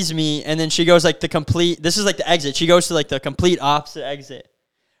sees me, and then she goes like this is like the exit. She goes to like the complete opposite exit.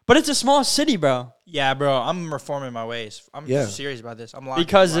 But it's a small city, bro. Yeah, bro. I'm reforming my ways. I'm serious about this.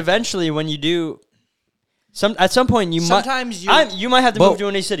 Because eventually when you do, at some point you might have to move to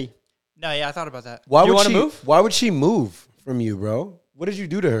a new city. No, yeah, I thought about that. Why do you would want to she move? Why would she move from you, bro? What did you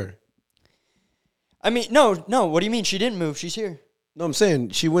do to her? I mean, no. What do you mean? She didn't move. She's here. No, I'm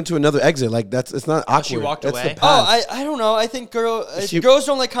saying she went to another exit. Like it's not awkward. She walked that's away? The past. I don't know. I think girls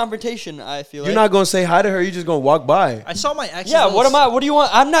don't like confrontation, I feel You're not going to say hi to her. You're just going to walk by. I saw my ex. Yeah, what do you want?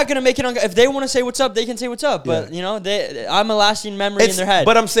 I'm not going to make it if they want to say what's up, they can say what's up. But, you know, I'm a lasting memory in their head.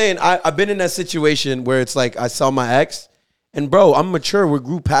 But I'm saying I've been in that situation where it's like I saw my ex. And, bro, I'm mature. We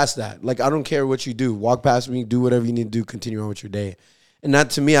grew past that. Like, I don't care what you do. Walk past me. Do whatever you need to do. Continue on with your day. And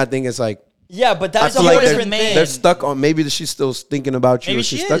that, to me, I think it's like. Yeah, but that's a whole different thing. They're stuck on. Maybe she's still thinking about you. Maybe or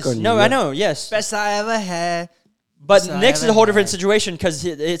she's she stuck is. on you. No, I know. Yes. Best I ever had. But Nick's is a whole different situation because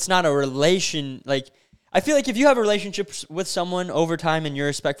it's not a relation. Like, I feel like if you have a relationship with someone over time and you're a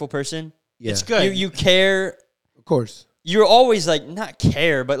respectful person, it's good. You care. Of course. you're always like not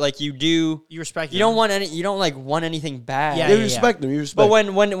care, but like you do. You respect. You don't want any. You don't like want anything bad. Yeah, You respect them. You respect. But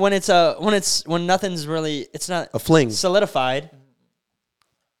when nothing's really, it's not a fling. solidified.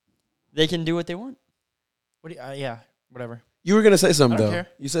 They can do what they want. What do you, yeah, whatever. You were gonna say something I don't though. care.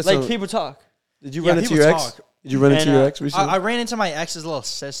 You said Like something. people talk. Did you Yeah, run into people your ex? talk. Did you run into And, your ex recently? I ran into my ex's little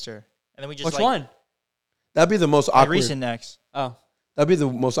sister, and then we just Which like, one? That'd be the most my awkward. recent ex. Oh, That'd be the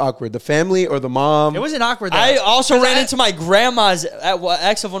most awkward. The family or the mom. It wasn't awkward. Though. I also 'Cause ran into my grandma's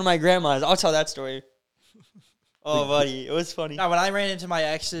ex of one of my grandmas. I'll tell that story. Oh, buddy, it was funny. No, when I ran into my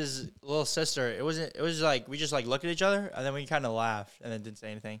ex's little sister, it wasn't. It was like we just like looked at each other, and then we kind of laughed, and then didn't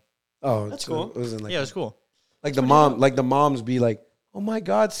say anything. Oh, That's so cool. It wasn't like Yeah, it was cool. like the mom. Like the moms be like, "Oh my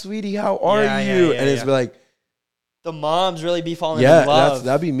God, sweetie, how are Yeah, you?" yeah, and it's yeah. be like, The moms really be falling "Yeah, in love.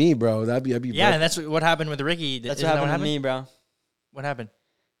 that'd be me, bro. That'd be Yeah, bro. and that's what happened with Ricky. That's Isn't what that happened to me, bro. What happened?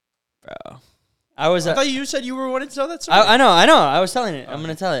 Bro, I was. I thought you said you were wanting to tell that story. I know. I was telling it. I'm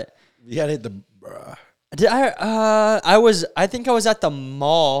gonna tell it. You gotta hit the. Bruh. Did I? I was. I think I was at the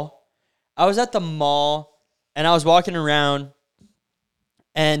mall. I was at the mall, and I was walking around,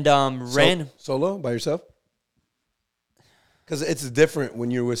 and ran. Solo by yourself. Because it's different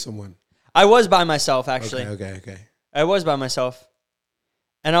when you're with someone. I was by myself actually. Okay. I was by myself,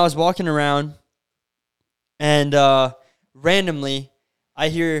 and I was walking around, and randomly, I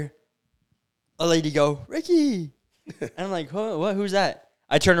hear a lady go, "Ricky," and I'm like, "What? Who's that?"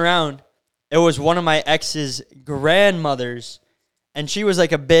 I turn around. It was one of my ex's grandmothers, and she was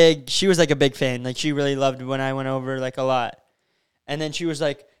like a big fan. Like she really loved when I went over like a lot. And then she was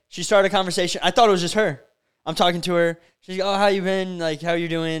like, she started a conversation. I thought it was just her. I'm talking to her. She's like, "Oh, how you been? Like, how you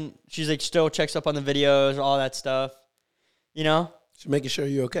doing?" She's like, still checks up on the videos, all that stuff. You know? Just making sure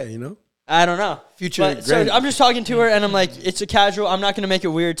you're okay. You know. I don't know. Future But, so grand- I'm just talking to her, and I'm like, it's a casual. I'm not gonna make it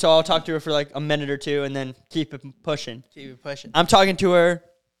weird, so I'll talk to her for like a minute or two, and then keep it pushing. Keep it pushing. I'm talking to her.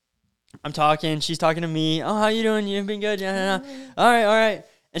 I'm talking. She's talking to me. "Oh, how you doing? You've been good? Yeah. All right.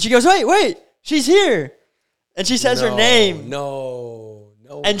 And she goes, wait. She's here. And she says her name. No.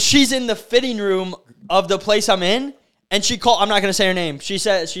 And she's in the fitting room of the place I'm in. And she called. I'm not gonna say her name. She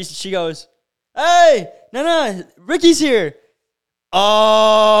says she goes, "Hey, no, Ricky's here."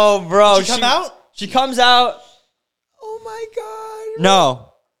 Oh, bro. Did she come out? She comes out. Oh my God.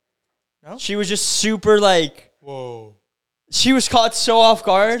 No? She was just super like. Whoa. She was caught so off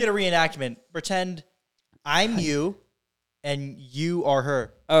guard. Let's get a reenactment. Pretend I'm you, and you are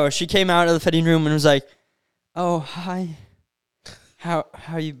her. Oh, she came out of the fitting room and was like, "Oh, hi. How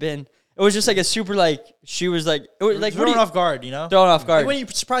you been?" It was just like a super like she was like it was like Thrown off guard, you know? thrown off guard. Like when you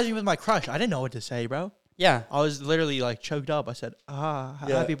surprised me with my crush, I didn't know what to say, bro. Yeah. I was literally like choked up. I said, Yeah.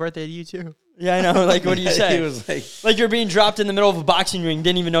 happy birthday to you too. Yeah, I know. Like what do you say? He was like, Like you're being dropped in the middle of a boxing ring,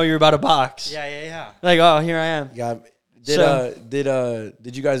 didn't even know you were about to box. Yeah. Like, "Oh, here I am." "God." So-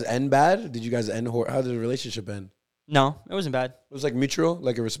 Did you guys end bad? Did you guys end? How did the relationship end? No, it wasn't bad. It was like mutual,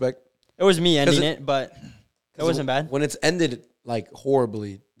 like a respect. It was me ending it- it, but it wasn't bad. When it's ended like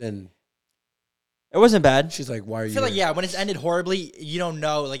horribly, then It wasn't bad. she's like, "Why are I you?" feel like, here?" yeah, when it's ended horribly, you don't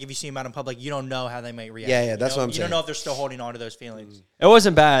know, like if you see them out in public, you don't know how they might react. Yeah, that's what I'm You saying. don't know if they're still holding on to those feelings. It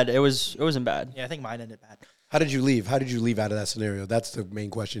wasn't bad. It wasn't bad. Yeah, I think mine ended bad. How did you leave? How did you leave out of that scenario? That's the main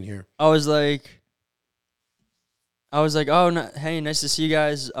question here. I was like, "Oh, hey, nice to see you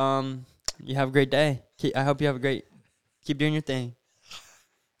guys. You have a great day. I hope you have a great. Keep doing your thing."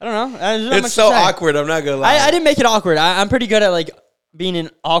 I don't know. There's not much It's to so say. awkward. I'm not gonna lie. I didn't make it awkward. I'm pretty good at like being in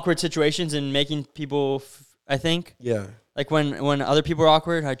awkward situations and making people. I think Yeah. like when other people are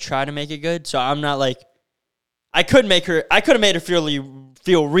awkward, I try to make it good. So I'm not like. I could have made her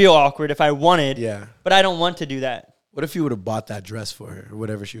feel real awkward if I wanted. Yeah. But I don't want to do that. What if you would have bought that dress for her or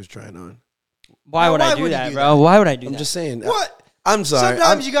whatever she was trying on? Why would I do that, bro? Why would I do that? I'm just saying. What? I'm sorry.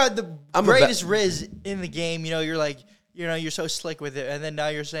 Sometimes you got the I'm a greatest riz in the game. You know, you're like, you're so slick with it, and then now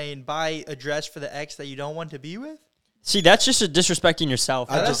you're saying buy a dress for the ex that you don't want to be with. See, that's just disrespecting yourself.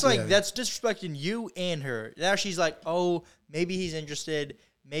 I bro. That's just- yeah. that's disrespecting you and her. Now she's like, oh, maybe he's interested.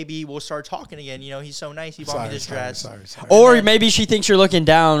 Maybe we'll start talking again. You know, he's so nice. He bought me this dress. Sorry. Or maybe she thinks you're looking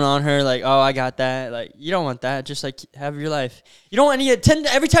down on her, like, "Oh, I got that." Like, you don't want that. Just like have your life. You don't want any.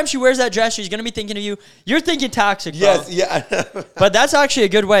 Every time she wears that dress, she's gonna be thinking of you. You're thinking toxic, bro. Yes, yeah. But that's actually a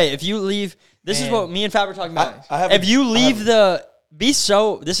good way. If you leave, this is Man. what me and Fab were talking about. I have if you leave this is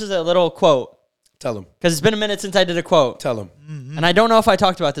a little quote Tell him. because it's been a minute since I did a quote, Tell him. and I don't know if I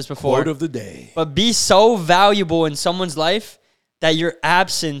talked about this before. Quote of the day. But be so valuable in someone's life that your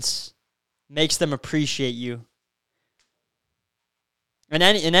absence makes them appreciate you. In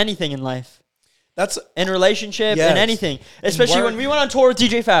anything in life. That's In relationship, Yes. in anything. Especially work. when we went on tour with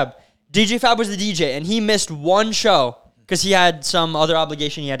DJ Fab. DJ Fab was the DJ, and he missed one show. because he had some other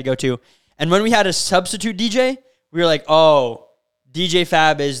obligation he had to go to. And when we had a substitute DJ, we were like, oh, DJ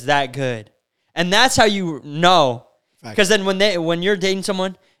Fab is that good. And that's how you know. Because then when you're dating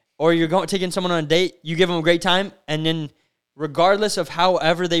someone or you're taking someone on a date, you give them a great time. And then regardless of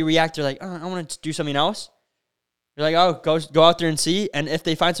however they react, they're like, oh, I want to do something else. You're like, oh, go out there and see. And if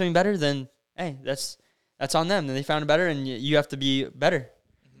they find something better, then, hey, that's on them. Then they found it better, and you have to be better.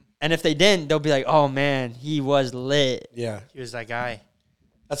 Mm-hmm. And if they didn't, they'll be like, oh, man, he was lit. Yeah. He was that guy.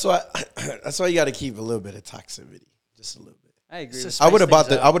 That's why you got to keep a little bit of toxicity. Just a little bit. I agree. I would have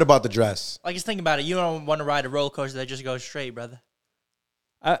bought the dress. Like, just think about it. You don't want to ride a roller coaster that just goes straight, brother.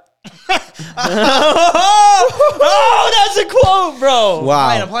 Oh, that's a quote, bro. Wow.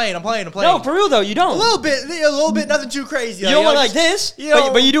 I'm playing. No, for real though, you don't. A little bit, nothing too crazy. You don't want like this,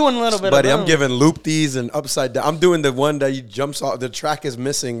 but you doing a little bit. Buddy, of I'm giving loop-these and upside down. I'm doing the one that you jumps off. The track is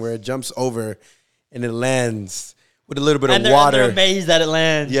missing where it jumps over and it lands with a little bit of water. They're amazed that it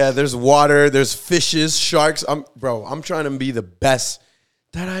lands. Yeah, there's water. There's fishes, sharks. I'm trying to be the best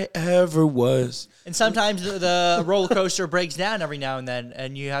that I ever was. And sometimes the roller coaster breaks down every now and then,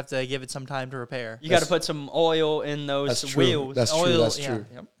 and you have to give it some time to repair. You got to put some oil in those wheels. That's true. That's yeah. true.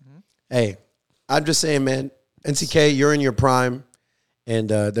 Yep. Mm-hmm. Hey, I'm just saying, man. NCK, you're in your prime, and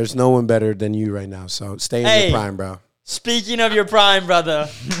there's no one better than you right now. So stay in your prime, bro. Speaking of your prime, brother,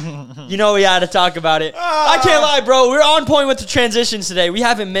 you know we had to talk about it. I can't lie, bro. We're on point with the transitions today. We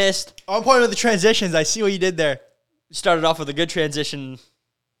haven't missed. On point with the transitions. I see what you did there. We started off with a good transition.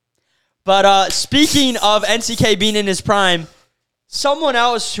 But speaking of NCK being in his prime, someone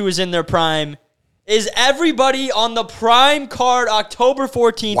else who is in their prime is everybody on the Prime card October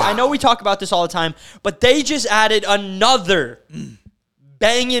 14th. Wow. I know we talk about this all the time, but they just added another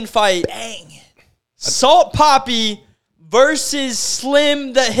banging fight. Bang. Salt Poppy versus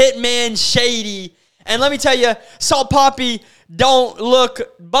Slim the Hitman Shady. And let me tell you, Salt Poppy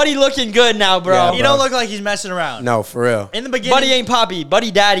Buddy looking good now, bro. Yeah, You don't look like he's messing around. No, for real. In the beginning. Buddy ain't Poppy.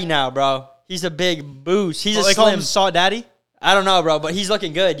 Buddy Daddy now, bro. He's a big boost. He's a they call him Slim. Salt Daddy? I don't know, bro, but he's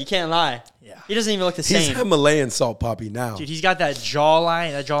looking good. You can't lie. Yeah. He doesn't even look the He's same. Himalayan Salt Poppy now. Dude, he's got that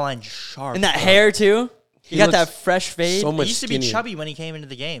jawline. That jawline sharp. And that hair, too. He got that fresh fade. so much He used to skinnier. be chubby when he came into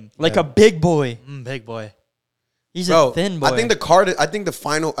the game. Like a big boy. Big boy. He's a thin boy. I think the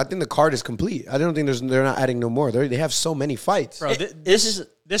card is complete. I don't think they're not adding no more. They have so many fights. Bro,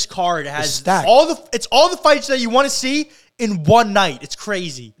 this card has stacked. all the fights that you want to see in one night. It's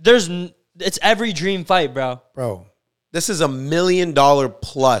crazy. It's every dream fight, bro. Bro, this is $1 million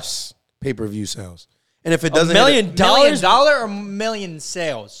plus pay-per-view sales. And if it doesn't $1 million? $1 million or million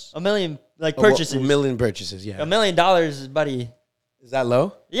sales? $1 million purchases. $1 million purchases, yeah. $1 million, buddy. Is that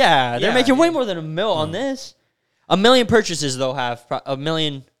low? Yeah, they're Yeah, making way more than $1 million on this. $1 million purchases though have $1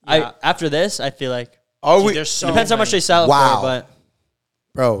 million. Yeah. After this, I feel like There's so depends how much they sell it for, but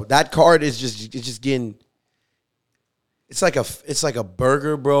Bro, that card is just getting. It's like a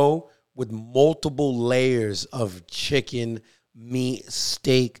burger, bro, with multiple layers of chicken, meat,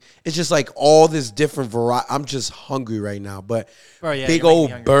 steak. It's just like all this different variety. I'm just hungry right now, but Bro, yeah, big you're making me old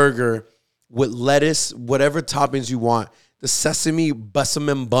hungry. burger with lettuce, whatever toppings you want. The sesame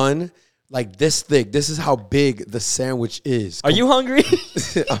bussaman bun, like this thick. This is how big the sandwich is. are you hungry?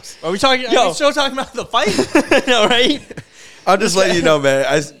 Are we talking? Are we still talking about the fight? No, right? I'm just letting you know, man.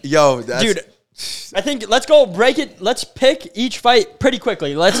 Dude, I think let's go break it. Let's pick each fight pretty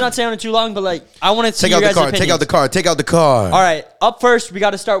quickly. Let's not stay on it too long, but like I want to see Take out your the guys' card. opinions. Take out the card. All right, up first, we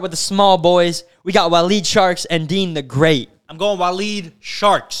got to start with the small boys. We got Waleed Sharks and Dean the Great. I'm going Waleed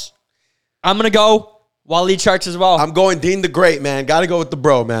Sharks. I'm going to go Waleed Sharks as well. I'm going Dean the Great, man. Got to go with the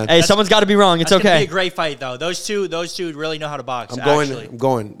bro, man. Hey, someone's got to be wrong. It's That's gonna okay. be a great fight, though. Those two really know how to box. I'm actually.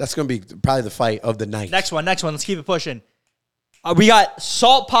 going. That's going to be probably the fight of the night. Next one. Let's keep it pushing. We got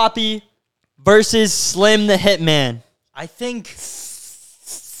Salt Poppy versus Slim the Hitman. I think.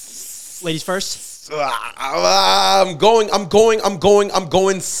 Ladies first. I'm going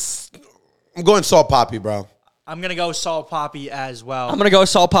Salt Poppy, bro. I'm gonna go Salt Poppy as well. I'm gonna go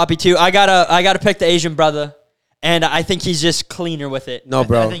Salt Poppy too. I gotta pick the Asian brother, and I think he's just cleaner with it. No,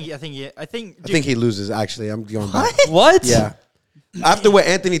 bro. I think he loses. Actually, I'm going back. What? Yeah. After what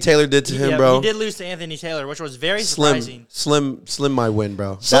Anthony Taylor did to him, bro. He did lose to Anthony Taylor, which was very surprising. Slim might win,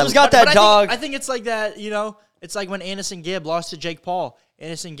 bro. Slim's got that dog. I think it's like that. It's like when Anderson Gibb lost to Jake Paul.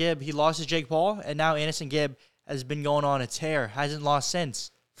 He lost to Jake Paul, and now Anderson Gibb has been going on a tear. Hasn't lost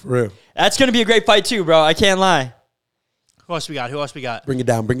since. For real. That's gonna be a great fight too, bro. I can't lie. Who else we got? Bring it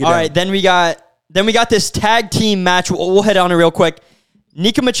down. All right, then we got this tag team match. We'll hit on it real quick.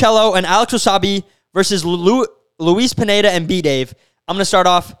 Nika Michello and Alex Wasabi versus Luis Pineda and B-Dave. I'm going to start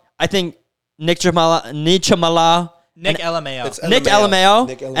off. I think Nick Jamala Nick LMAO. It's Nick LMAO.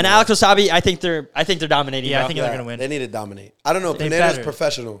 LMAO and Alex Wasabi. I think they're dominating. Yeah, bro. I think they're gonna win. They need to dominate. I don't know. They Pineda's better.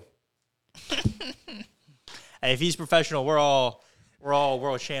 professional. Hey, if he's professional, we're all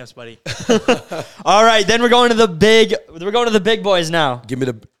world champs, buddy. All right, then we're going to the big boys now. Give me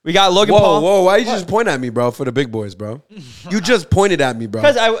the. We got Logan Paul. Whoa! Why you just point at me, bro? For the big boys, bro. You just pointed at me, bro.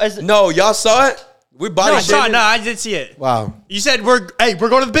 Because No, y'all saw it. We body I saw it. shaming. No, I did see it. Wow, You said we're going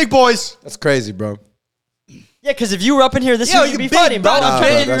to the big boys. that's crazy, bro. Yeah, because if you were up in here, this Yo, would you be big fighting, bro. body I'm trying to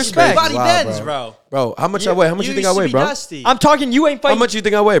Ben. give you That's respect. crazy. Body Wow, bends, bro. bro. Bro, how much I weigh? How much you think I weigh, bro? Dusty. I'm talking. You ain't How fighting. much you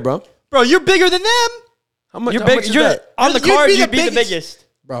think I weigh, bro? Bro, you're bigger than them. How much? You're how big. much is You're that? on the You'd card. be the You'd be the biggest. biggest.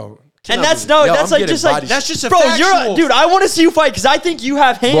 Bro? And that's no. Yo, That's I'm like getting just like body That's just a bro. factual. Dude. I want to see you fight because I think you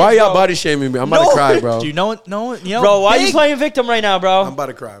have hands. Why y'all bro. body shaming me? I'm about to No. cry, bro. Do you know what? No, you know, Bro, why are you big- playing victim right now, bro? I'm about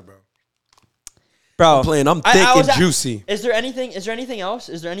to cry, bro. Bro, I'm thick I was and at- juicy, Is there anything else?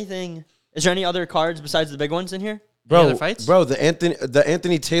 Is there any other cards besides the big ones in here? Any other fights? Bro, the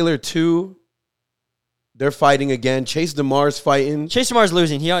Anthony Taylor 2. They're fighting again. Chase DeMar's fighting. Chase DeMar's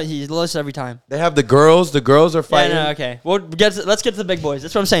losing. He loses every time. They have the girls. The girls are Yeah, fighting. no, okay. Well, let's get to the big boys.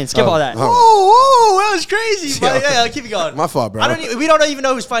 That's what I'm saying. Skip all that. Oh, that was crazy. But yeah, keep it going. My fault, bro. We don't even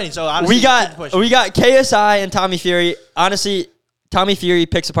know who's fighting. So honestly, We got KSI and Tommy Fury. Honestly, Tommy Fury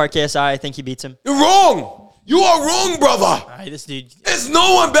picks apart KSI. I think he beats him. You're wrong. You are wrong, brother. All right, this dude. There's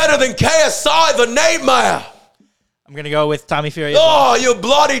no one better than KSI, the nightmare. I'm gonna go with Tommy Fury. Oh, you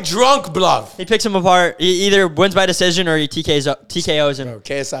bloody drunk blood. He picks him apart. He either wins by decision or he TKOs him. Bro,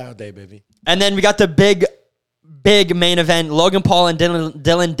 KSI all day, baby. And then we got the big main event, Logan Paul and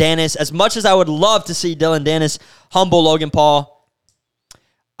Dylan Dennis. As much as I would love to see Dylan Dennis humble Logan Paul,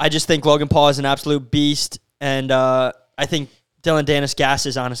 I just think Logan Paul is an absolute beast. And I think Dylan Dennis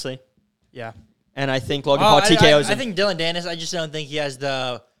gasses, honestly. Yeah. And I think Logan Paul TKOs him. I think Dylan Dennis. I just don't think he has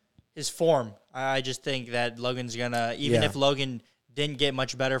his form. I just think that Logan's gonna, even if Logan didn't get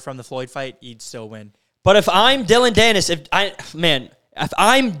much better from the Floyd fight, he'd still win. But if I'm Dylan Dennis,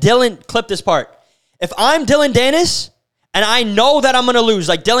 clip this part. If I'm Dylan Dennis and I know that I'm gonna lose,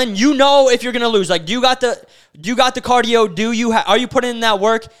 like Dylan, you know if you're gonna lose. Like, do you got the cardio? Are you putting in that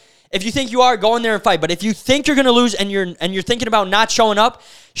work? If you think you are, go in there and fight. But if you think you're gonna lose and you're thinking about not showing up,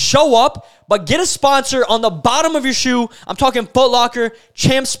 show up. But get a sponsor on the bottom of your shoe. I'm talking Foot Locker,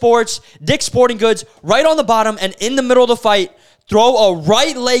 Champ Sports, Dick's Sporting Goods, right on the bottom, and in the middle of the fight, throw a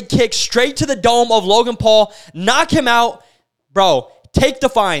right leg kick straight to the dome of Logan Paul, knock him out, bro. Take the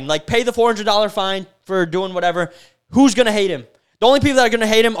fine, like pay the $400 fine for doing whatever. Who's gonna hate him? The only people that are gonna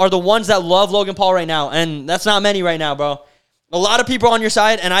hate him are the ones that love Logan Paul right now, and that's not many right now, bro. A lot of people on your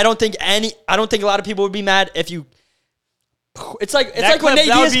side, and I don't think a lot of people would be mad if you. It's like when Nate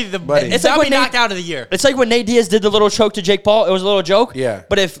Diaz. It's like when knockout of the year. It's like when Nate Diaz did the little choke to Jake Paul. It was a little joke. Yeah.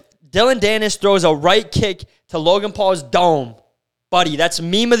 But if Dylan Dennis throws a right kick to Logan Paul's dome, buddy, that's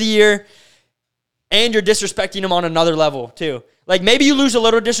meme of the year, and you're disrespecting him on another level too. Like maybe you lose a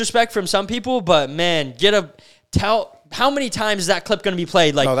little disrespect from some people, but man, how many times is that clip going to be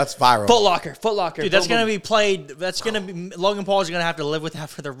played? Like, no, that's viral. Foot Locker. Dude, that's going to be played. Logan Paul is going to have to live with that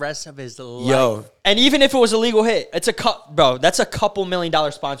for the rest of his life. Yo. And even if it was a legal hit, that's a couple $1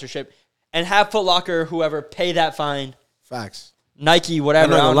 million sponsorship. And have Foot Locker, whoever, pay that fine. Facts. Nike, I'm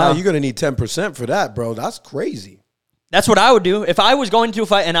whatever. not I gonna don't lie, know. you're gonna need 10% for that, bro. That's crazy. That's what I would do. If I was going to a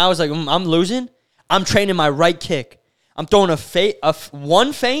fight and I was like, I'm losing, I'm training my right kick. I'm throwing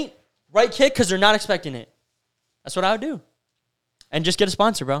one feint right kick because they're not expecting it. That's what I would do. And just get a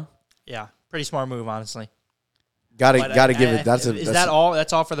sponsor, bro. Yeah, pretty smart move, honestly. Gotta give it. That all?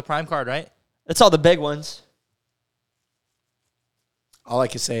 That's all for the Prime card, right? That's all the big ones. All I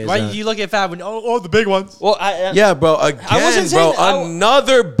can say is Why you look at Fab when the big ones? Well, yeah, bro. Again, wasn't bro. saying-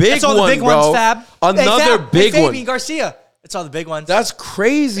 Another big It's all the one, big bro. ones, Fab. Another big one. Fabian Garcia. It's all the big ones. That's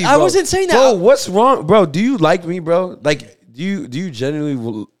crazy, bro. I wasn't saying that. Bro, what's wrong, bro? Do you like me, bro? Like, do you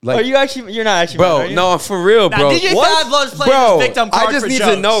genuinely like? Are you actually? You're not actually, bro? mad, are you? No, for real, Now, bro. DJ What? Fab loves playing Bro, his victim card I just for need to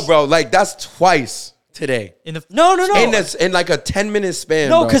jokes. know, bro. Like, that's twice today. No. In like a 10-minute span.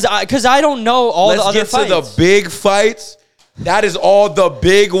 No, bro. because I don't know all Let's the other get fights. to the big fights. That is all the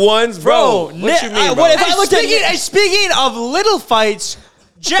big ones, bro. What Nick, you mean, bro? what if I looked at Speaking of little fights,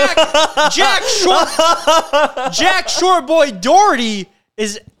 Jack Shortboy Doherty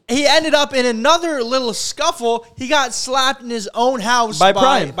he ended up in another little scuffle. He got slapped in his own house By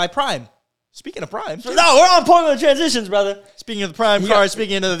Prime. Speaking of Prime. No, we're on point with the transitions, brother. Speaking of the Prime card,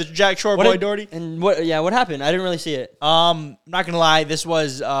 speaking of the Jack Shortboy Doherty. And what happened? I didn't really see it. Not gonna lie, this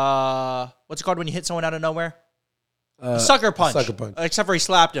was what's it called when you hit someone out of nowhere? A sucker punch. Sucker punch. Except for he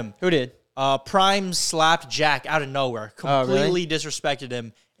slapped him. Who did? Prime slapped Jack out of nowhere. Oh, Completely really? disrespected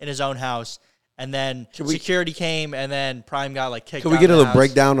him in his own house. And then security came, and then Prime got like kicked. Can we get a little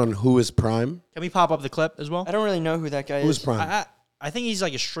breakdown on who is Prime? Can we pop up the clip as well? I don't really know who that guy Who's is. Prime? I think he's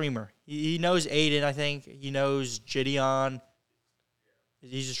like a streamer. He knows Aiden. I think he knows Gideon.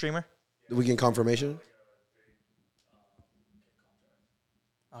 He's a streamer. We get confirmation.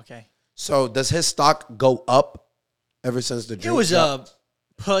 Okay. So does his stock go up ever since the drink? It was a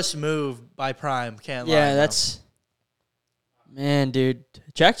puss move by Prime. Can't lie. Yeah, that's man, dude.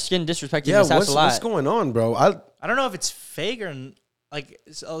 Jack's getting disrespected in Yeah, this house a lot. what's going on, bro? I don't know if it's fake or like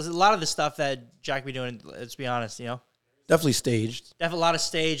a lot of the stuff that Jack be doing. Let's be honest, Definitely staged. Definitely a lot of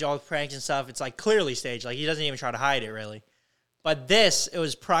stage, all the pranks and stuff. It's like clearly staged. Like he doesn't even try to hide it really. But it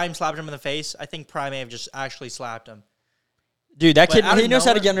was Prime slapped him in the face. I think Prime may have just actually slapped him. Dude, that But kid, out of he knows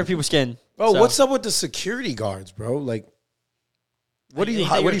how to nowhere- get under people's skin. Bro, So- what's up with the security guards, bro? Like, what do you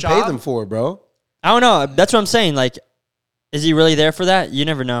Anything pay job? them for, bro? I don't know. That's what I'm saying. Like, is he really there for that? You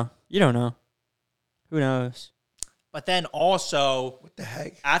never know. You don't know. Who knows? But then also, What the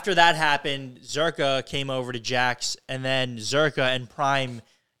heck? after that happened, Zerka came over to Jax, and then Zerka and Prime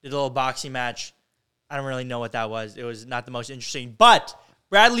did a little boxing match. I don't really know what that was. It was not the most interesting. But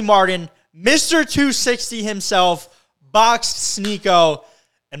Bradley Martin, Mr. 260 himself, boxed Sneeko,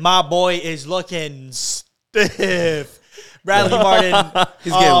 and my boy is looking stiff. Bradley Martin.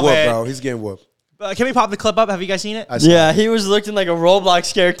 He's getting whooped, man. bro. He's getting whooped. Can we pop the clip up? Have you guys seen it? I saw Yeah, it. he was looking like a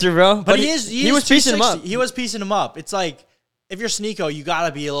Roblox character, bro. But he was piecing him up. He was piecing him up. It's like, if you're Sneeko, you got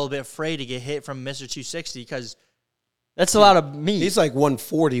to be a little bit afraid to get hit from Mr. 260 because That's a lot of meat. He's like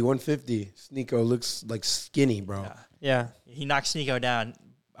 140, 150. Sneeko looks like skinny, bro. Yeah. he knocks Sneeko down.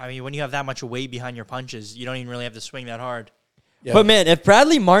 I mean, when you have that much weight behind your punches, you don't even really have to swing that hard. Yeah. But man, if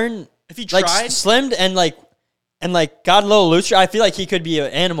Bradley Martin If he like tried, slimmed and got a little looser, I feel like he could be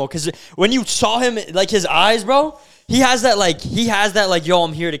an animal. Because when you saw him, like his eyes, bro, he has that yo,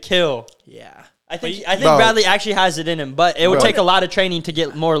 I'm here to kill. yeah. I think Bro. Bradley actually has it in him, but it would Bro. take a lot of training to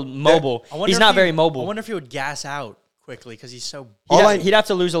get more mobile. I wonder He's if not he- very mobile. I wonder if he would gas out quickly because he's so. He'd have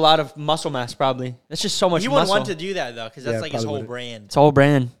to lose a lot of muscle mass, probably. That's just so much He wouldn't muscle. want to do that though because that's Yeah, like his probably whole wouldn't. brand. It's a whole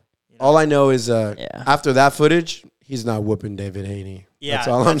brand. All I know is Yeah. after that footage, he's not whooping David Haney. Yeah, That's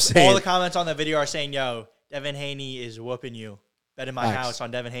all I'm saying. All the comments on the video are saying, "Yo, Devin Haney is whooping you." Bet in my Facts. house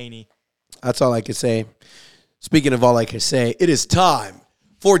on Devin Haney. That's all I can say. Speaking of all I can say, it is time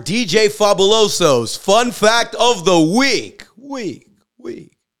for DJ Fabuloso's Fun Fact of the Week.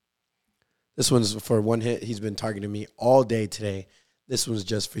 This one's for one hit. He's been targeting me all day today. This one's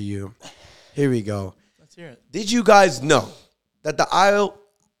just for you. Here we go. Let's hear it. Did you guys know that the aisle...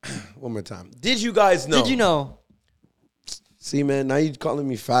 One more time. Did you guys know... Did you know? See, man, now you calling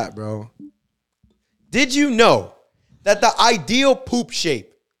me fat, bro. Did you know that the ideal poop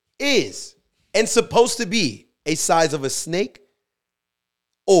shape is and supposed to be a size of a snake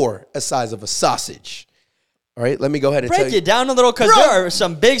or a size of a sausage? All right, let me go ahead and tell Break you. it down a little, because Bro. there are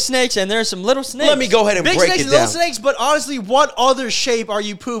some big snakes and there are some little snakes. Let me go ahead and Big break snakes it and little down. snakes, but honestly, what other shape are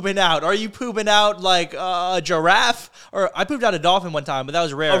you pooping out? Are you pooping out like a giraffe? Or I pooped out a dolphin one time, but that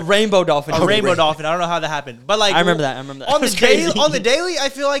was rare. A rainbow dolphin. A rainbow dolphin. I don't know how that happened, but like I remember that. On That the was daily, crazy. on the daily, I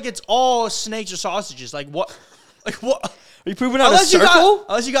feel like it's all snakes or sausages. Like what? Like what? Are you pooping out a circle?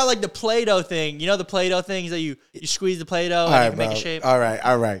 Unless you got like the Play-Doh thing. You know the Play-Doh things that you squeeze the Play-Doh All and right, you can bro. make a shape. All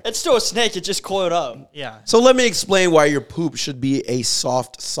right. It's still a snake. It just coiled up. Yeah. So let me explain why your poop should be a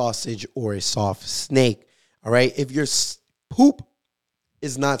soft sausage or a soft snake. All right? If your poop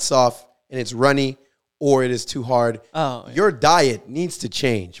is not soft and it's runny or it is too hard, your diet needs to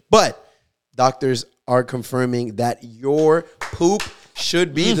change. But doctors are confirming that your poop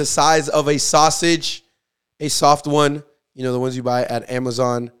should be the size of a sausage, a soft one. You know, the ones you buy at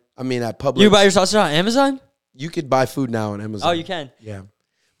Amazon. I mean, at Publix. You buy your sausage on Amazon? You could buy food now on Amazon. Oh, you can. Yeah.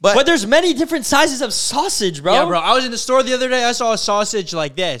 But there's many different sizes of sausage, bro. Yeah, bro. I was in the store the other day. I saw a sausage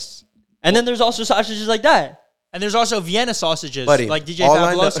like this. And then there's also sausages like that. And there's also Vienna sausages, Buddy, like DJ all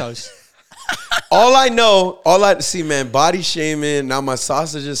I know- Fabuloso's. see, man, body shaming. Now my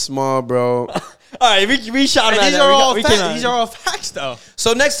sausage is small, bro. All right, we shot him And at these that. are We all came facts. out. These are all facts, though.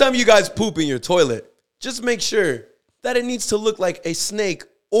 So next time you guys poop in your toilet, just make sure that it needs to look like a snake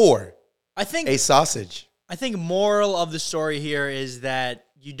or I think a sausage. moral of the story here is that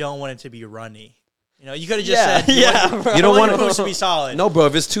you don't want it to be runny. You know, you could have just Yeah, said, yeah, bro. You don't want your it poop to be solid. No, bro.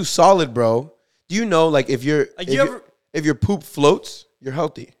 If it's too solid, bro. Do you know, like, if if your poop floats, you're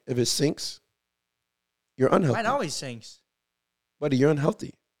healthy. If it sinks, you're unhealthy. Mine always sinks. Buddy, you're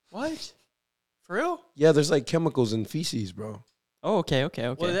unhealthy. What? For real? Yeah, there's like chemicals in feces, bro. Oh, okay.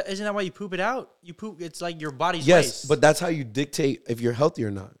 Well, isn't that why you poop it out? You poop. It's like your body's Yes, waste. but that's how you dictate if you're healthy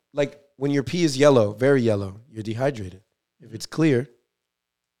or not. Like when your pee is yellow, very yellow, you're dehydrated. If it's clear,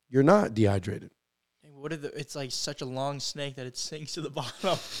 you're not dehydrated. What if it's like such a long snake that it sinks to the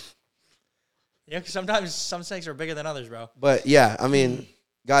bottom? Yeah, because sometimes some snakes are bigger than others, bro. But yeah, I mean,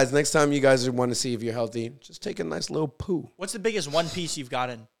 guys, next time you guys want to see if you're healthy, just take a nice little poo. What's the biggest One Piece you've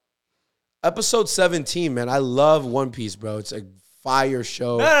gotten? Episode 17, man. I love One Piece, bro. It's a fire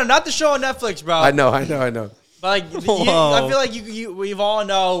show. No, not the show on Netflix, bro. I know. But like, I feel like we've all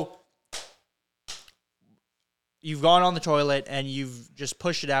know. You've gone on the toilet and you've just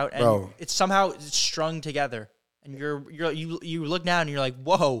pushed it out, and Bro. it's somehow strung together. And you look down and you're like,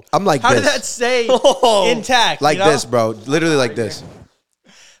 whoa. I'm like how this. did that stay intact? Like you know? this, bro. Literally like this.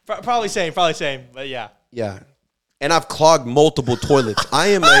 Probably same, but yeah. Yeah. And I've clogged multiple toilets. I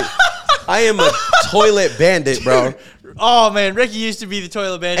am a toilet bandit, bro. Oh man, Ricky used to be the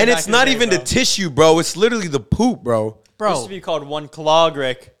toilet bandit. And it's not even the the tissue, bro. It's literally the poop, bro. It used to be called one clog,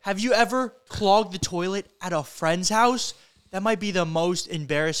 Rick. Have you ever clogged the toilet at a friend's house? That might be the most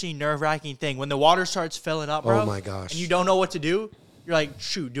embarrassing, nerve-wracking thing. When the water starts filling up, bro. Oh, my gosh. And you don't know what to do. You're like,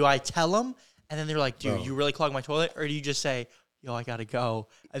 shoot, do I tell them? And then they're like, dude, Bro. you really clogged my toilet? Or do you just say, yo, I got to go?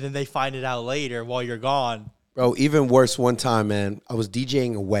 And then they find it out later while you're gone. Bro, even worse one time, man. I was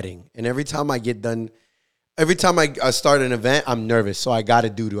DJing a wedding. And every time I start an event, I'm nervous. So I got to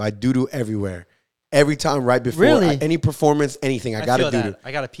doo-doo. I doo-doo everywhere. Every time right before any performance, anything, I got to doo-doo.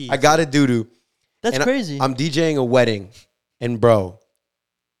 I got to pee. I got to doo-doo. That's crazy. I'm DJing a wedding. And bro,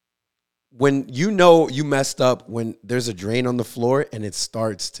 when you know you messed up, when there's a drain on the floor and it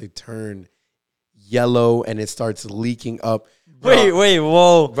starts to turn yellow and it starts leaking up. Bro. Wait,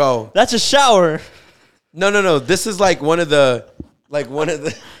 whoa. Bro. That's a shower. No. This is like one of the.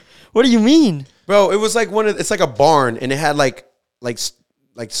 What do you mean? Bro, it was like it's like a barn and it had like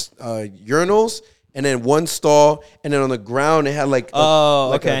urinals and then one stall and then on the ground it had like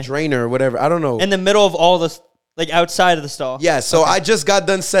a drainer or whatever. I don't know. In the middle of all this. Like outside of the stall. Yeah, so I just got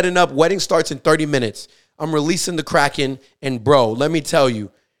done setting up. Wedding starts in 30 minutes. I'm releasing the Kraken, and bro, let me tell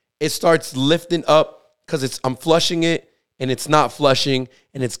you, it starts lifting up because I'm flushing it, and it's not flushing,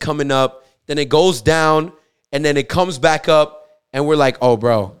 and it's coming up. Then it goes down, and then it comes back up, and we're like, oh,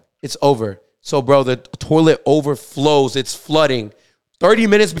 bro, it's over. So, bro, the toilet overflows. It's flooding. 30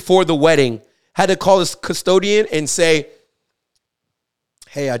 minutes before the wedding, had to call this custodian and say,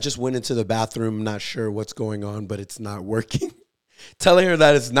 hey, I just went into the bathroom. I'm not sure what's going on, but it's not working. Telling her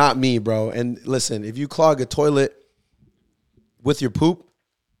that it's not me, bro. And listen, if you clog a toilet with your poop,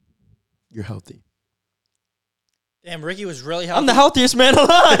 you're healthy. Damn, Ricky was really healthy. I'm the healthiest man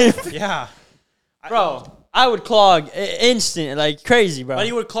alive. Yeah. Bro, I would clog instant, like crazy, bro. But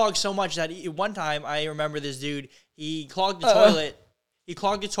he would clog so much that one time, I remember this dude, he clogged the toilet. He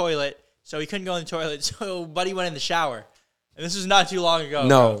clogged the toilet, so he couldn't go in the toilet. So Buddy went in the shower. And this was not too long ago.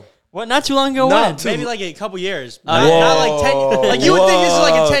 No. Bro. What? Not too long ago? Maybe like a couple years. Not like 10. Like you would think this is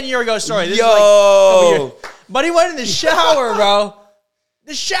like a 10-year ago story. This is like a couple years. But he went in the shower, bro.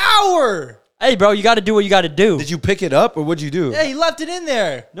 The shower. Hey, bro, you got to do what you got to do. Did you pick it up or what'd you do? Yeah, he left it in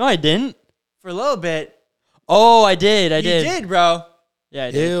there. No, I didn't. For a little bit. Oh, I did. You did, bro. Yeah,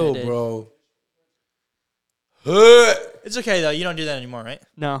 I did. Ew, bro. It's okay, though. You don't do that anymore, right?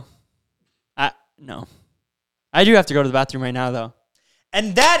 No. No. I do have to go to the bathroom right now, though.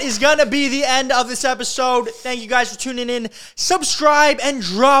 And that is going to be the end of this episode. Thank you guys for tuning in. Subscribe and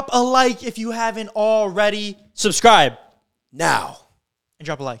drop a like if you haven't already. Subscribe. Now. And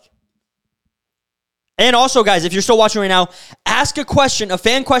drop a like. And also, guys, if you're still watching right now, ask a question, a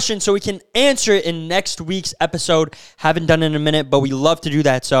fan question, so we can answer it in next week's episode. Haven't done it in a minute, but we love to do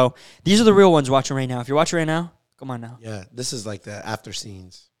that. So these are the real ones watching right now. If you're watching right now, come on now. Yeah, this is like the after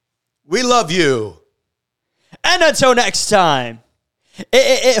scenes. We love you. And until next time.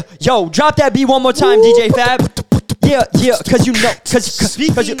 Yo, drop that beat one more time, DJ Fab. Yeah, cause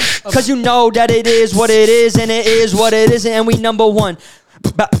you know that it is what it is, and it is what it isn't, and we number one.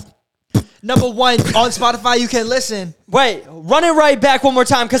 Number one on Spotify, you can listen. Wait, run it right back one more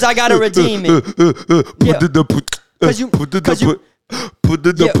time, cause I gotta redeem it. Yeah. Cause you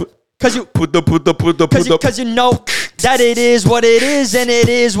know that it is what it is and it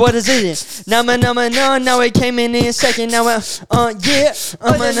is what it isn't. Now it came in second. Now on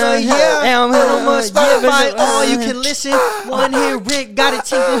Spotify, all you can listen. One here, Rick got it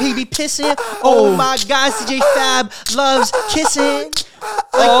tinkle, he be pissing. Oh my gosh, DJ Fab loves kissing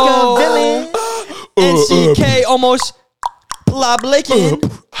like a villain. NCK almost blob licking.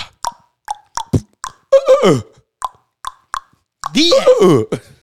 The end.